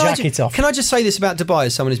leather jacket off. Can I just say this about Dubai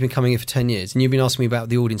as someone who's been coming here for 10 years, and you've been asking me about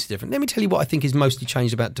the audience is different. Let me tell you what I think is mostly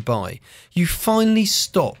changed about Dubai. You finally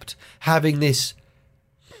stopped having this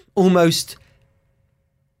almost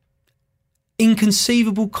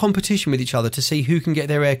inconceivable competition with each other to see who can get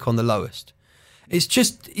their aircon the lowest. It's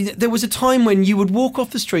just, there was a time when you would walk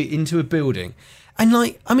off the street into a building and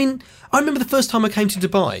I remember the first time I came to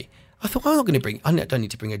Dubai, I thought, I don't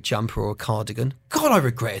need to bring a jumper or a cardigan. God, I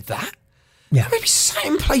regretted that. Yeah. I'd be sat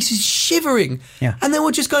in places shivering. Yeah. And then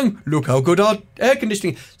we're just going, look how good our air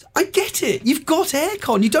conditioning is. I get it. You've got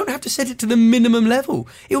aircon. You don't have to set it to the minimum level.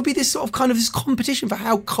 It would be this sort of kind of this competition for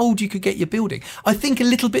how cold you could get your building. I think a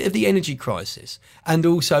little bit of the energy crisis and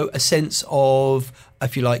also a sense of,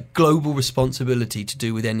 if you like, global responsibility to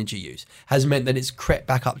do with energy use has meant that it's crept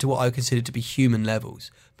back up to what I consider to be human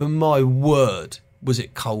levels. But my word, was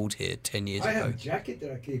it cold here 10 years ago. I have a jacket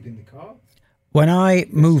that I keep in the car. When I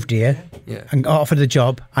moved here and got offered the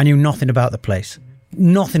job, I knew nothing about the place.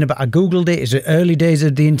 Nothing about. I googled it. It's the early days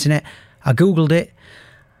of the internet. I googled it.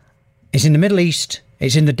 It's in the Middle East.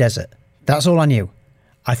 It's in the desert. That's all I knew.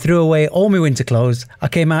 I threw away all my winter clothes. I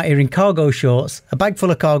came out here in cargo shorts, a bag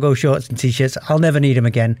full of cargo shorts and t-shirts. I'll never need them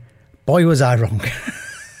again. Boy, was I wrong.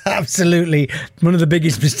 Absolutely one of the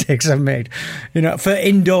biggest mistakes I've made. You know, for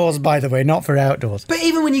indoors, by the way, not for outdoors. But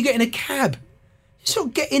even when you get in a cab, you sort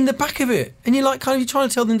of get in the back of it and you're like you're trying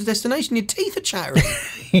to tell them the destination, your teeth are chattering.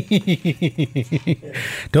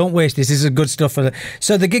 Don't waste this. This is good stuff.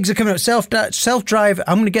 So the gigs are coming up. Self-drive.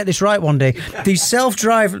 I'm going to get this right one day. The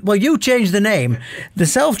self-drive. Well, you changed the name. The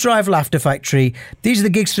Self-Drive Laughter Factory. These are the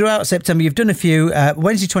gigs throughout September. You've done a few.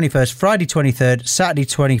 Wednesday 21st, Friday 23rd, Saturday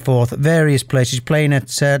 24th. Various places playing at.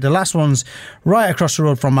 The last one's right across the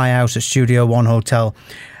road from my house at Studio One Hotel.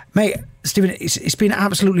 Mate, Stephen, it's been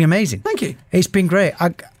absolutely amazing. Thank you. It's been great.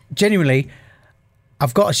 Genuinely,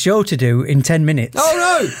 I've got a show to do in 10 minutes.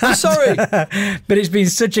 Oh, no, I'm sorry. But it's been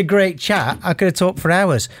such a great chat. I could have talked for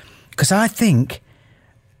hours. Because I think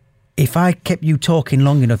if I kept you talking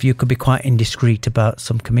long enough, you could be quite indiscreet about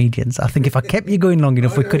some comedians. I think if I kept you going long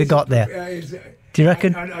enough, we could have got there. Do you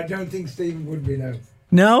reckon? I don't think Stephen would be, no.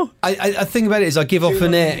 No? I think about it is I give off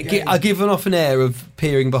an air of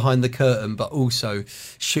peering behind the curtain, but also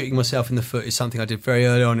shooting myself in the foot is something I did very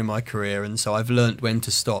early on in my career, and so I've learnt when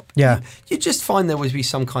to stop. Yeah. You just find there would be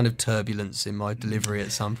some kind of turbulence in my delivery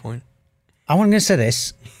at some point. I want to say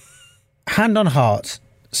this. Hand on heart,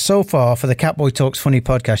 so far for the Catboy Talks Funny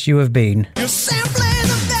podcast, you have been... You're simply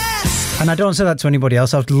the best. And I don't say that to anybody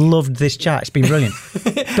else. I've loved this chat. It's been brilliant.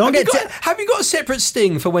 Have you got a separate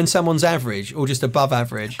sting for when someone's average or just above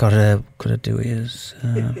average? Gotta do is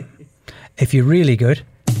if you're really good.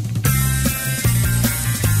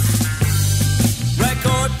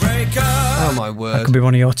 Record breaker. Oh my That word. could be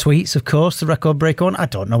one of your tweets, of course, the record break on. I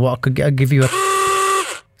don't know what I could get. I'll give you a...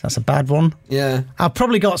 That's a bad one. Yeah. I've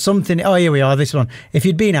probably got something... Oh, here we are, this one. If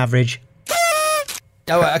you'd been average...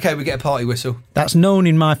 Oh, right, okay, we get a party whistle. That's known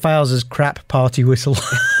in my files as crap party whistle.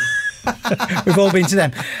 We've all been to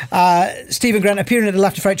them. Stephen Grant appearing at the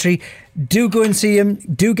Laughter Factory. Do go and see him.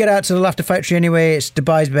 Do get out to the Laughter Factory anyway. It's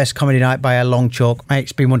Dubai's best comedy night by a long chalk. Mate,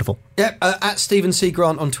 it's been wonderful. Yeah, at Stephen C.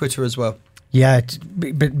 Grant on Twitter as well. Yeah,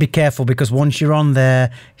 be careful, because once you're on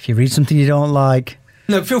there, if you read something you don't like...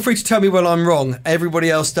 No, feel free to tell me when I'm wrong. Everybody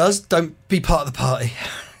else does. Don't be part of the party.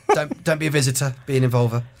 Don't be a visitor. Be an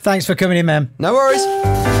involver. Thanks for coming in, man. No worries.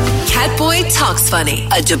 Catboy Talks Funny,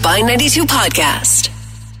 a Dubai 92 podcast.